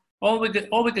 all the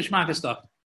geschmack stuff.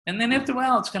 And then after a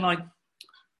while, it's kind of like,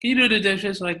 can you do the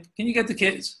dishes? Like, can you get the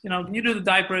kids? Can you do the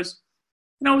diapers?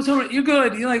 So you're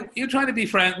good. You're trying to be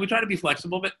friends. We try to be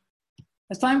flexible, but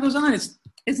as time goes on,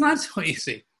 it's not so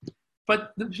easy.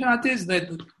 But the shot is that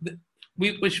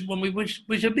we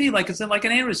should be like, it's like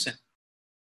an Erison. It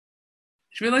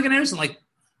should be like an Erison, like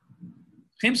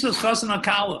Chimsos Chasan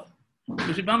Akala.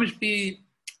 We should be,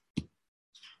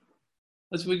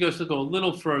 we go a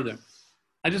little further.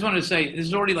 I just wanted to say, this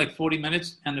is already like 40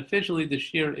 minutes, and officially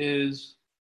this year is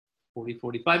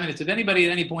 45 minutes. If anybody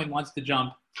at any point wants to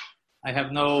jump, I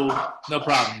have no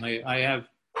problem. I have,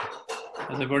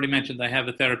 as I've already mentioned, I have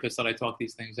a therapist that I talk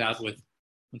these things out with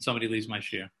when somebody leaves my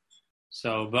shir.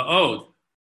 So, va'od,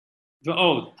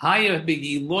 haya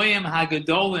b'giloyim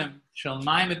hagadolim shel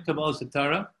mayim et kabbalas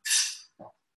haTorah.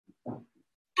 To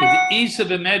the east of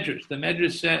the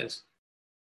Medrash says,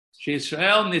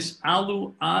 she'Yisrael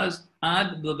nis'alu az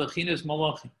ad l'bechinas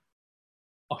malachim.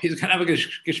 Oh, he's going to have a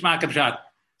geschmack of shot.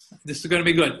 This is going to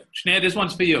be good. Shnei, this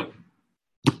one's for you.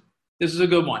 This is a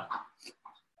good one.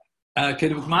 I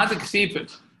thought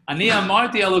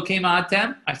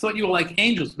you were like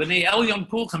angels. B'nei Elyon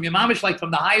kulchem. You're mamish like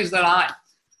from the highest that high.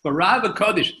 But Rav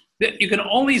Kodesh, you can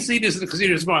only see this in the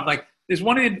Chassidus form. Like there's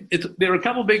there are a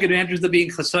couple big advantages to being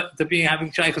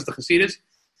having shaykhs to Chassidus.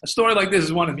 A story like this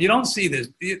is one of them. You don't see this.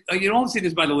 You don't see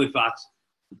this by the Lit Fox.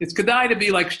 It's kedai to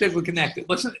be like shtickle connected.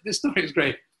 Listen, this story is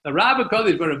great. The Rav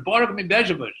Kodesh, Rav Baruch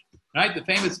Mibezhebush, right? The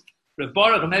famous Rav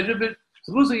Baruch Mibezhebush.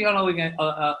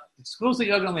 Exclusively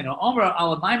Yogalino. Omer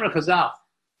al Maimer Chazal.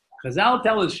 Chazal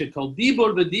tell us shekol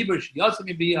dibur v'dibur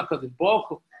sheyasami b'yachad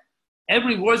bochu.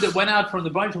 Every word that went out from the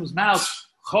Baruch's mouth,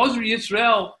 Chozr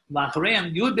Yisrael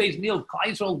lacharem Yud Beis Mil Klal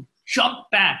Yisrael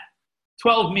jumped back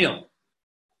 12 mil,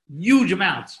 huge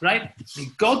amounts, right?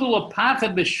 Godul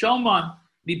pachad b'shoman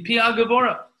b'pi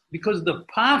agavora, because the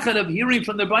pachad of hearing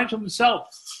from the Baruch himself.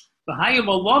 The Hayim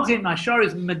Malachim Ashar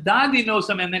is medadi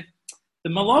nosam, and then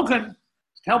the Malachim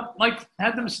help, like,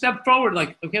 had them step forward.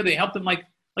 Like, okay, they helped them like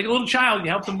a little child. You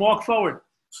help them walk forward.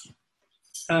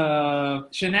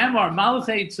 Shenamar,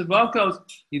 Malachei, Tzavokos,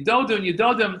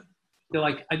 Yudodum. They're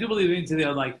like, I do believe into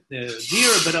their like the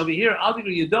deer, but over here, I'll do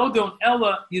Yudodum,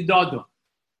 Ella, Yudodum.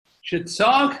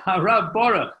 Shetzog Harav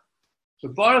Baruch. So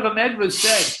Baruch Amedra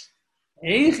said,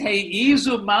 Eich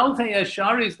Izu Malchei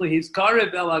Asharis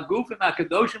Lihizkarev El Agufim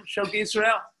Akadoshim Shel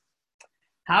Yisrael.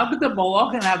 How could the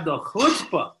Malachim have the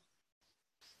chutzpah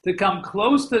to come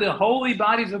close to the holy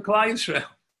bodies of Klal Yisrael?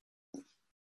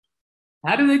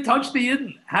 How do they touch the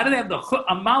Yidden? How do they have the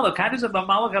Amalek? How does a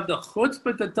Amalek have the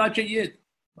chutzpah to touch a Yid?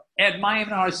 At Mayim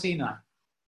and Har Sinai.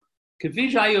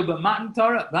 Kavish Ayu b'Matan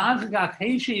Torah v'Anchakach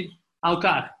Heishiv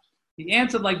Al-Kach. He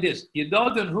answered like this: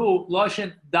 Yedodin hu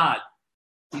Loshen Dad.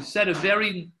 He said a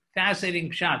very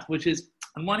fascinating shot, which is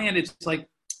on one hand it's like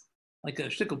a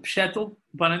shtickle pshetel,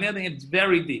 but on the other hand it's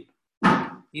very deep.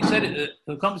 He said,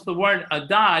 when it comes to the word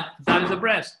adad, dad is a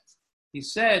breast. He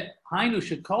said, Hainu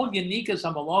shekol yenikas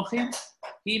hamalochim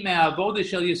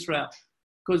Yisrael.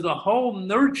 Because the whole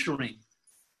nurturing,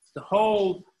 the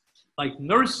whole like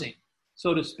nursing,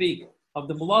 so to speak, of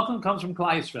the Malachim comes from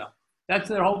Klal Yisrael. That's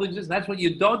their whole existence. That's what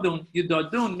Yudodun.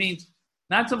 Yudodun means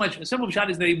not so much, a simple pshat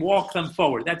is they walk them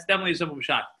forward. That's definitely a simple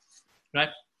pshat, right?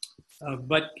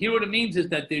 But here what it means is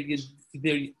that they're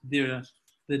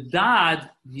the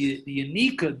dad, the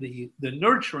yanika, the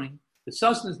nurturing, the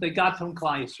sustenance they got from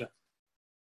Klal Yisrael.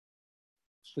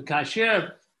 The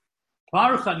kasher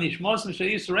Parsha nishmos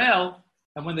Yisrael,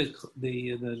 and when the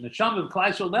neshama of Klal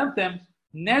Yisrael left them,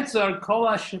 netzar kol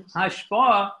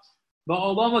hashpa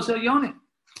ba'olamos elyonim.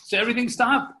 So everything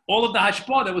stopped. All of the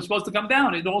hashpa that was supposed to come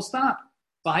down, it all stopped.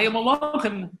 V'hayim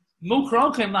malachim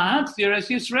mukrochim lahachzir es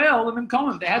Yisrael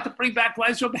l'minkomim. They had to bring back Klal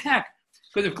Yisrael back,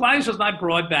 because if Klal Yisrael is not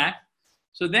brought back,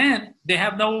 so then they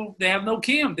have no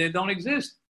kiyum. They don't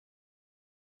exist.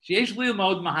 Sheyesh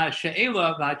lilmod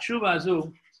mahashe'ela v'hatshuva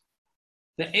azu.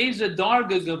 The Eza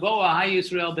Darga Gavoa High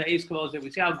Yisrael Be'ez Kavos. We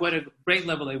see how great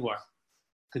level they were.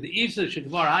 Because the Isa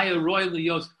Shekvar High Roy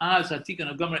Lios Az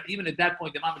Hatikan of Gomer. Even at that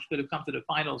point, the Mamish could have come to the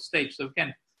final stage. So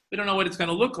again, we don't know what it's going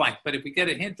to look like, but if we get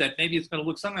a hint that maybe it's going to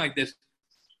look something like this,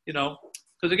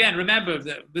 because again, remember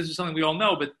this is something we all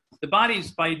know. But the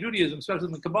bodies by Judaism, especially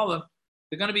in the Kabbalah,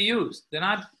 they're going to be used. They're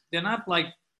not like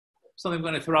something we're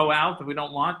going to throw out that we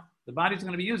don't want. The bodies are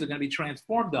going to be used. They're going to be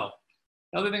transformed, though.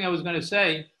 The other thing I was going to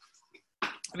say.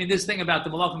 This thing about the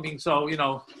Malachim being so,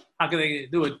 how can they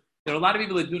do it? There are a lot of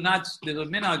people that do not, there's a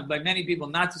minhag by many people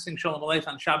not to sing Shalom Aleichem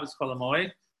on Shabbos Kol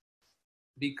HaMoed,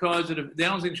 because they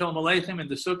don't sing Shalom Aleichem in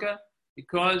the Sukkah,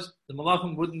 because the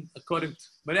Malachim wouldn't, according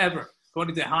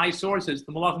to high sources,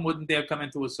 the Malachim wouldn't dare come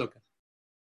into a Sukkah.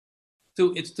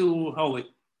 It's too holy.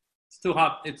 It's too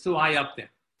hot. It's too high up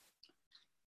there.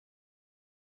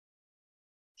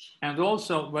 And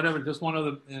also, just one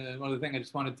other thing I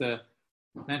just wanted to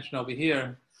mention over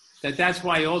here, that's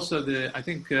why also I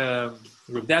think Rav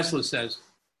Dessler says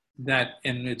that,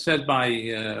 and it says by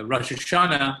Rosh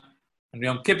Hashanah and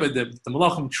Yom Kippur, the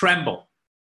Malachim tremble,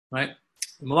 right?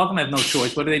 The Malachim have no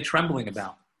choice. What are they trembling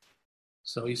about?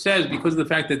 So he says because of the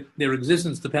fact that their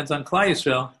existence depends on Klal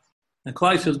Yisrael, and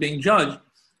Klal Yisrael is being judged,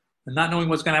 and not knowing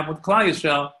what's going to happen with Klal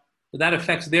Yisrael, so that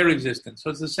affects their existence. So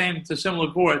it's a similar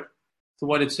word to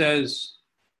what it says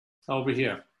over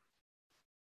here.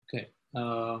 Okay.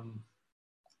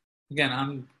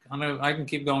 Again, I can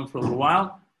keep going for a little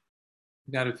while.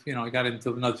 I got it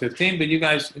until another 15. But you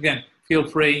guys, again, feel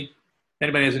free. If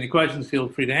anybody has any questions, feel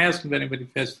free to ask. If anybody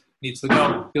needs to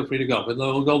go, feel free to go. But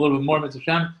we'll go a little bit more, Mitzvah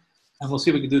Shem, and we'll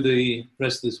see if we can do the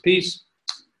rest of this piece.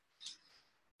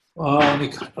 All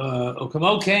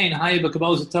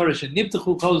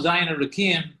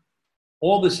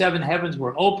the seven heavens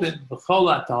were open.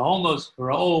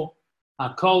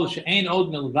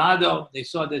 They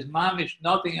saw there's mamish,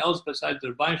 nothing else besides the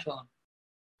Rabbi Shalom.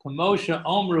 Kamosha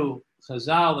Omru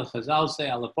Chazal, the Chazal say,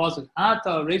 Alaposik,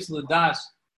 Ata Reis Ladas,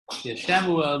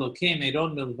 Yeshemu Elokim,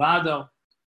 Eron Milvado.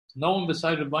 No one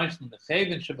beside Rabbi Shalom, the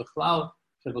Chaven, Shebachlal,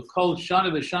 Shebakol,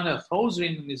 Shana Veshana,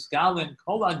 Chosrin, Mizgalin,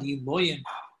 Kol Agiloyim,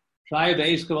 Shaya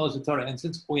Be'ez Kavos Torah. And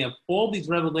since we have all these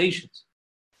revelations,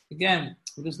 again,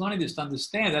 we're just learning this to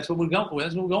understand. That's what we're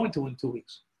going to in 2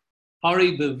 weeks.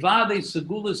 Hari bevade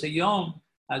segulas hayom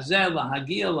hazel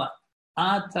lahagil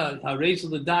ata hareis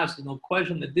l'das. There's no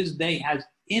question that this day has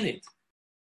in it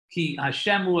ki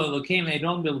Hashem hu Elokeim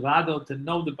Eron bilvado, to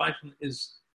know the Bible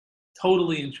is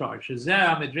totally in charge.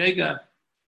 Shazer medrega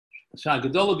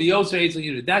shagadol biyosei etzel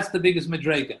yudah. That's the biggest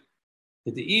medrega.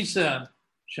 The Isa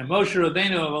Shemoshe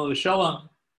Rabbeinu of Shalom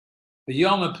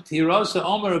b'yom ptirosa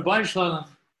omer Rabbi Shalom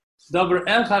davar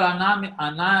echad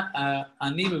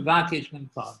ani mevakesh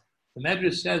mincha. The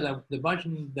Medrash says that Moshe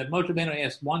Rabbeinu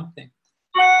asked one thing.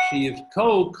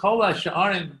 Sheyivko kol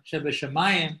ha'sha'arim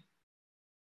shebeshamayim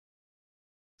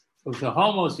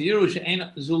u'tahomos yiru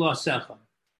she'ein zula secham.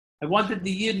 I wanted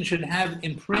the Yidden should have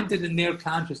imprinted in their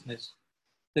consciousness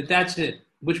that that's it,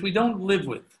 which we don't live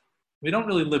with. We don't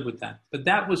really live with that. But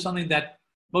that was something that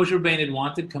Moshe Rabbeinu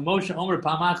wanted. Kamosha Omer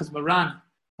Pamachas Maran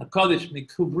HaKodesh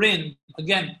Mikubrin.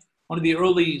 Again, one of the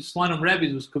early Slonim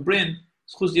Rebbes was Kubrin.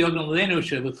 And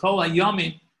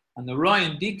the Roy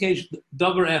and Dikesh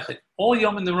Dover Echet. All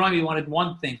Yom and the Roy, we wanted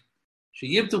one thing.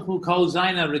 Sheyivtuchu kol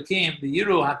zayna rekim, the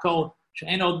Yiru hakol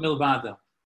she'enod milvada.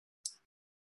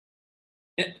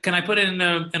 Can I put it in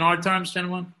our terms,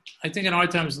 gentlemen? I think in our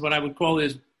terms, what I would call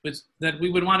is that we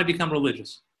would want to become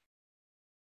religious.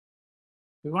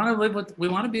 We want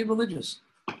to be religious.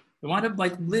 We want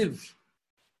to live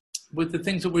with the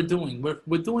things that we're doing.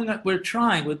 We're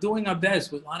trying, we're doing our best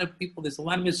with a lot of people. There's a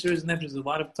lot of mitzvahs and there's a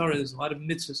lot of Torah, there's a lot of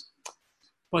mitzvahs.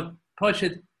 But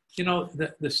Parsha,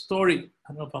 the story.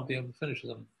 I don't know if I'll be able to finish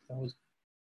them. I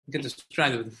get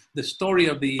distracted. The story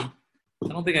of the. I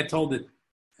don't think I told it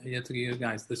yet to you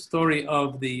guys. The story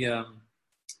of the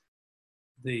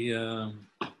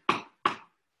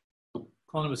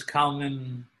calling him was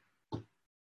Kalman.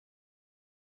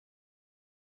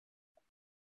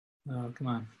 Oh, come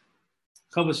on.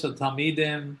 Chovas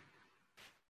Talmidim.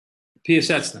 Pia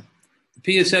Setzner.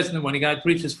 Pia Setzner, when he got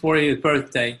preached his 40th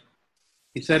birthday,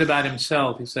 he said about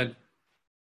himself, he said,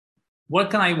 what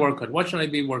can I work on? What should I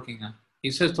be working on?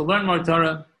 He says, to learn more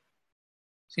Torah,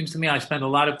 seems to me I spend a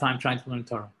lot of time trying to learn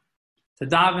Torah. To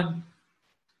daven,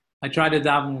 I try to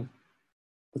daven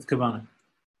with kavanah.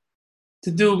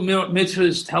 To do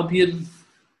mitzvahs, to help Yidden,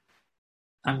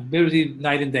 I'm busy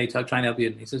night and day trying to help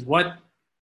Yidden. He says, what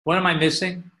am I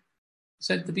missing? He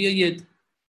said, to be a Yid.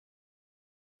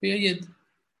 Be a Yid.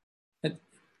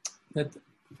 That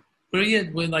we're a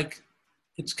Yid. We're like,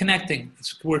 it's connecting.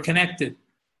 We're connected.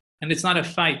 And it's not a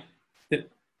fight.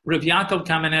 Rav Yaakov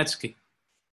Kamenetsky,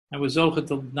 I was zocheh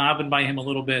to daven by him a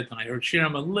little bit, and I heard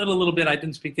Shirim a little bit. I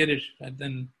didn't speak Yiddish.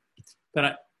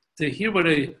 To hear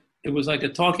it was like a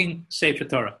talking Sefer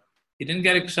Torah. He didn't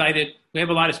get excited. We have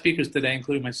a lot of speakers today,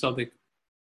 including myself. They,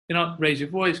 raise your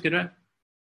voice, get right.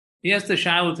 He asked the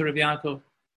Shiloh to Rav Yaakov.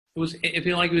 It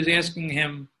felt like he was asking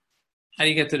him, how do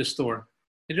you get to the store?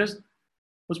 It just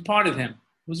was part of him.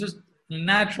 It was just a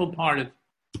natural part of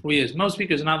who he is. Most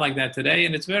speakers are not like that today,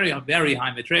 and it's very, very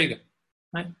high madrega,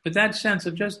 right? But that sense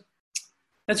of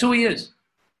that's who he is.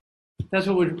 That's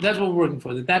what we're working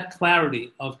for. That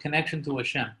clarity of connection to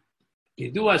Hashem.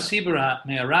 Yidua Sibra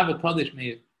me Rabbi Kodesh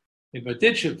me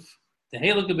Berditchev, the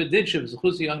Halak of Berditchev,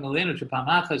 Zechusi Young Galeno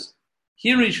Chapamachas,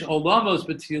 Hirish Olamos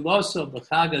B'Tfiloso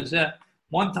B'Chagazeh.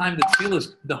 One time the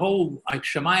tefillas, the whole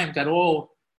Shemayim got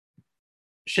all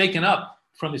shaken up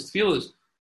from his tefillas.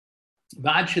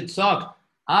 V'ad shetzak,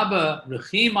 Abba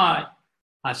Rechimai,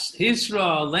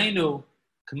 Hisra Aleinu,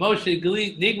 Kamoshe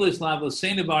Niglis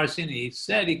Lavosenu Barsini. He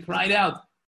said, he cried out,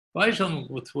 Vaishlam,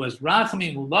 who has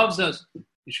Rachamim, who loves us,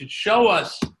 you should show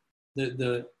us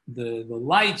the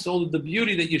lights, all of the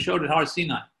beauty that you showed at Har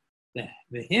Sinai. The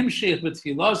Himshech with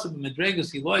Tfilos of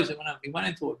Medregas Elois, he went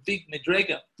into a big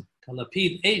Medrega.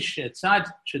 Kalapid Eish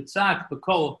Shetzak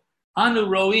B'Kol Anu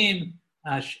Roim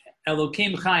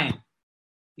Elokim Chaim.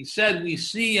 He said, we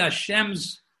see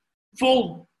Hashem's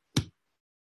full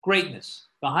greatness.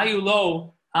 V'hayu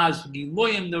lo as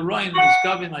Giloyim Neroim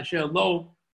Nizgavim Asher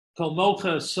lo Kol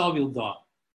Mocha Sovil Da.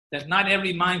 That not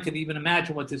every mind can even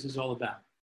imagine what this is all about.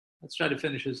 Let's try to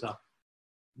finish this up.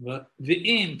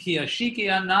 V'im ki ashiki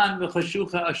anan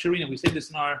v'chashucha asherina. We say this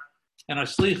in our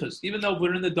slichas, even though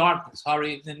we're in the darkness.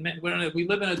 We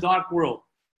live in a dark world.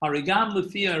 Harigam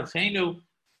lefia archenu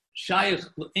shayich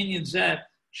inyan zeh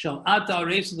shel ata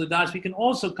areis l'das. We can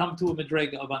also come to a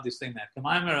madrega of understanding that.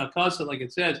 Kamaimer akasa, like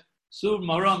it says, sur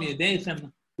marom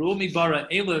yedechem ruumi bara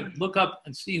ela. Look up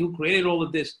and see who created all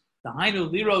of this. The hainu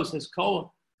liros has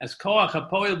koach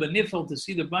hapoel benifel, to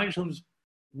see the Baishlam's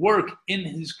work in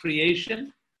his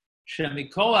creation.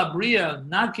 Shemikol abriya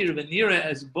nakir v'nira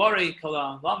as borei kol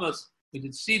lamas. We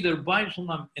could see the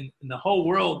Baishlam in the whole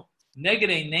world.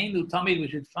 Negede neinu tamid. We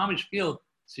should famish feel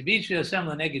sivichi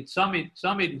assembly neged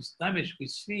samid is tamish. We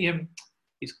see him.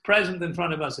 He's present in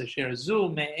front of us. Asher zu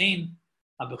me'ein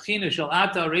abachina shel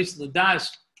ata reis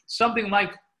l'das. Something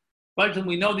like Baishlam.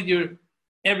 We know that you're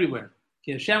everywhere.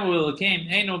 Ki Hashem will came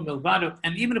eino milvado.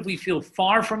 And even if we feel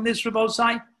far from this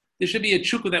Rabbosai, there should be a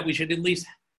chukka that we should at least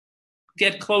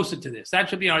get closer to this. That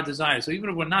should be our desire. So even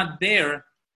if we're not there,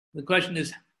 the question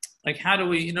is, like, how do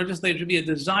we, just there should be a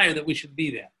desire that we should be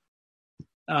there.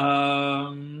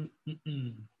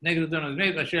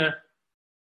 Negative Asher.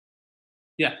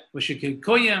 Yeah.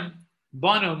 V'shekikoyim,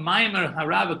 Bono, Maimer,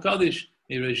 Harav, Kodesh,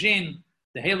 Rajin,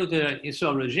 the Halakha,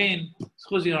 Yisrael, Rajin,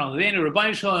 Schuzi, Ralvenu,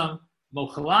 Rabbi Shalom,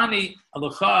 Mochalani,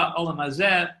 Alocha, Olam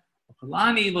Hazeh,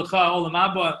 Mochalani, Alocha, Olam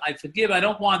Haba. I forgive, I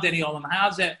don't want any Olam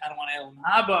Hazeh, I don't want any Olam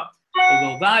Haba.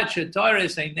 Ovalvad, Shetor,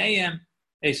 Eseinayim,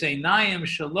 Eseinayim,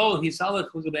 Shalol,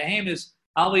 Hisalach, Behemis,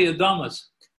 Ali Adamas.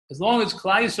 As long as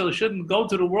Klal Yisrael shouldn't go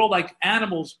to the world like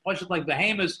animals, push it like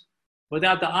behemoths,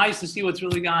 without the eyes to see what's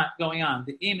really going on.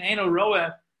 The Im Eino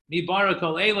Roeh, Mi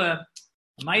Barakol Eila,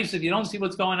 if you don't see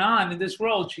what's going on in this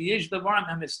world, Sheyesh Davarim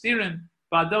Hamestirim,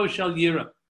 Bado Shal Yira.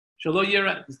 Shalo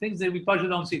Yira, the things that we push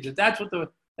don't see. That's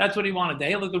what he wanted. The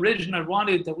Halakha original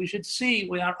wanted that we should see,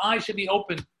 where our eyes should be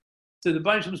open to the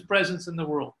Baishlam's presence in the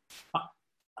world.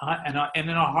 And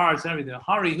in our hearts and everything.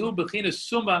 Hari hu b'china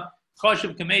summa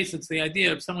choshev kameis. It's the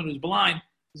idea of someone who's blind.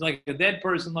 He's like a dead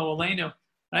person, lo aleinu.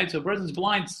 Right? So a person's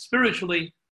blind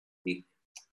spiritually.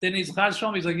 Then he's chas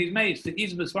shom. He's like he's mazed. The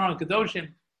izbas faram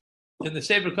kadoshim. in the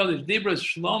Sefer Kodesh, Dibras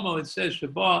Shlomo, it says,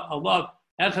 Shabbat Allah,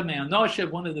 Echame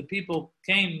Anoshev, one of the people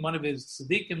came, one of his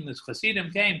tzaddikim, his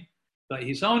chassidim came, but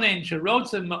his own name,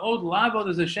 Sherotza Ma'od Lavod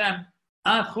as Hashem,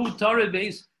 Achu Torah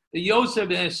Beis, the Yosef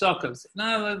Be'esokos.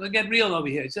 Now, get real over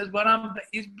here. He says, but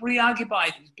he's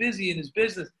preoccupied, he's busy in his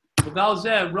business. He's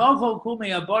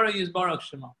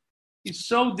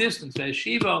so distant. Says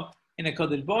Shiva in a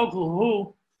Kodesh Baruch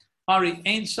Hu, Hari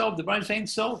ain't so. The Bible ain't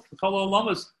so. The Kol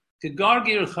Olamas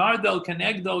Kegargir Chardel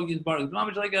Kenegdo Yisbarach. It's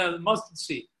much like a mustard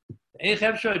seed. Eich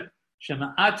Efshot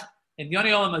Shemaat in Yoni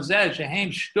Olam Azeh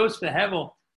Shehem Shtus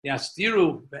VeHevel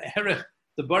Yastiru VeErech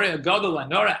the Bari Agadol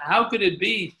Anora. How could it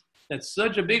be that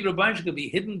such a big Rabban could be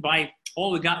hidden by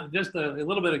all the just a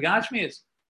little bit of Gashmias?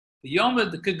 The Yom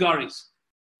of the Kegaris.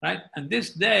 Right? And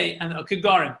this day, and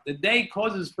Kegarim, the day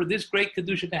causes for this great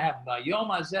Kedusha to happen. Yom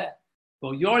Hazeh,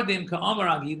 Bo Yordim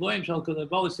Ka'amarag, Yiloim Shal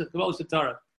Kadabolis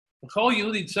Torah. The whole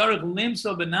Yehudi Tzarech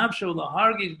Limso Benavsho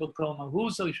Lahargis B'Kol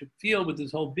Mahuso, you should feel with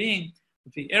his whole being,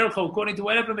 if he ercho, according to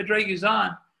whatever Medrag is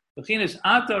on. B'chinas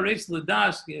Ata Ritz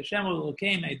L'das, Hashem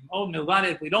Elokeim Eid Od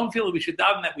Milvade. If we don't feel it, we should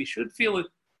daven that we should feel it.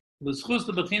 L'schus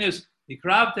L'B'chinas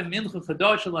Nikravtem Mincha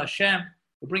Chadosh El Hashem.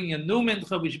 We're bringing a new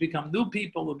mincha. We should become new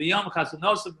people. We'll be yom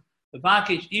chasanosav,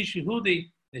 bevakish ish Yehudi.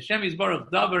 Hashem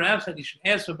Yisbarach davar echad. You should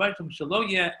ask for baitum shelo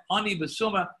yeh ani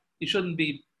besuma. You shouldn't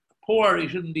be poor. You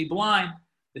shouldn't be blind.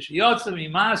 The sheyotzim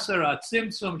imaser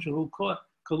atzimtzum shehu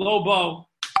kolobo,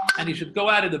 and he should go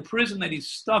out of the prison that he's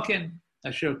stuck in.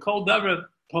 Asher kol davar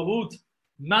paut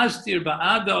mastir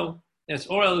ba'ado. That's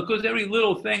oral, because every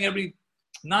little thing, every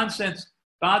nonsense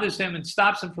bothers him and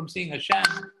stops him from seeing Hashem.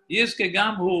 Yizke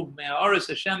gamhu me'aris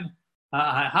Hashem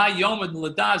ha yom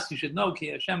l'das. You should know ki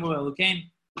Hashem Elokeim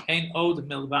ein od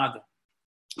milvada.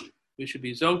 We should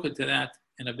be zoka to that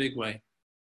in a big way.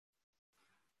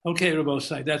 Okay,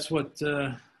 Rabosai,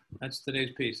 that's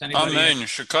today's piece. Anybody? Amen.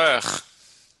 Shukayach.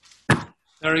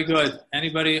 Very good.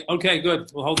 Anybody? Okay,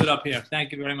 good. We'll hold it up here.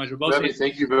 Thank you very much, Rabosai. Rabbi,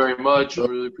 thank you very much. I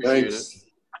really appreciate it.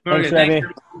 Very good. Thanks, Thank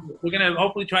Rabbi. you. We're going to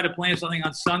hopefully try to plan something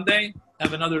on Sunday,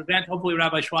 have another event. Hopefully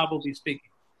Rabbi Schwab will be speaking.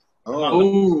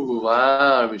 Oh,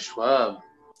 wow, Rabbi Schwab.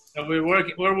 So we're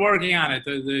working on it,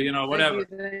 whatever.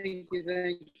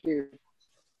 Thank you.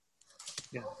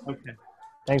 Yeah, okay.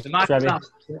 Thanks, The Mach- Rabbi.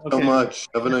 So Okay. much.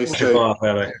 Have a nice day. I'll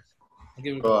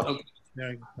give it, Bye. okay.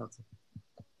 Very good.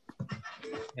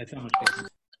 Yeah, so much.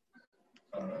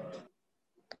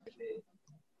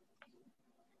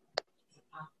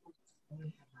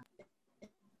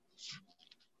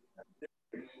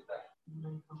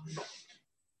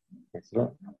 Mix it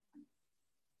up.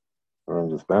 Or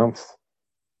just bounce.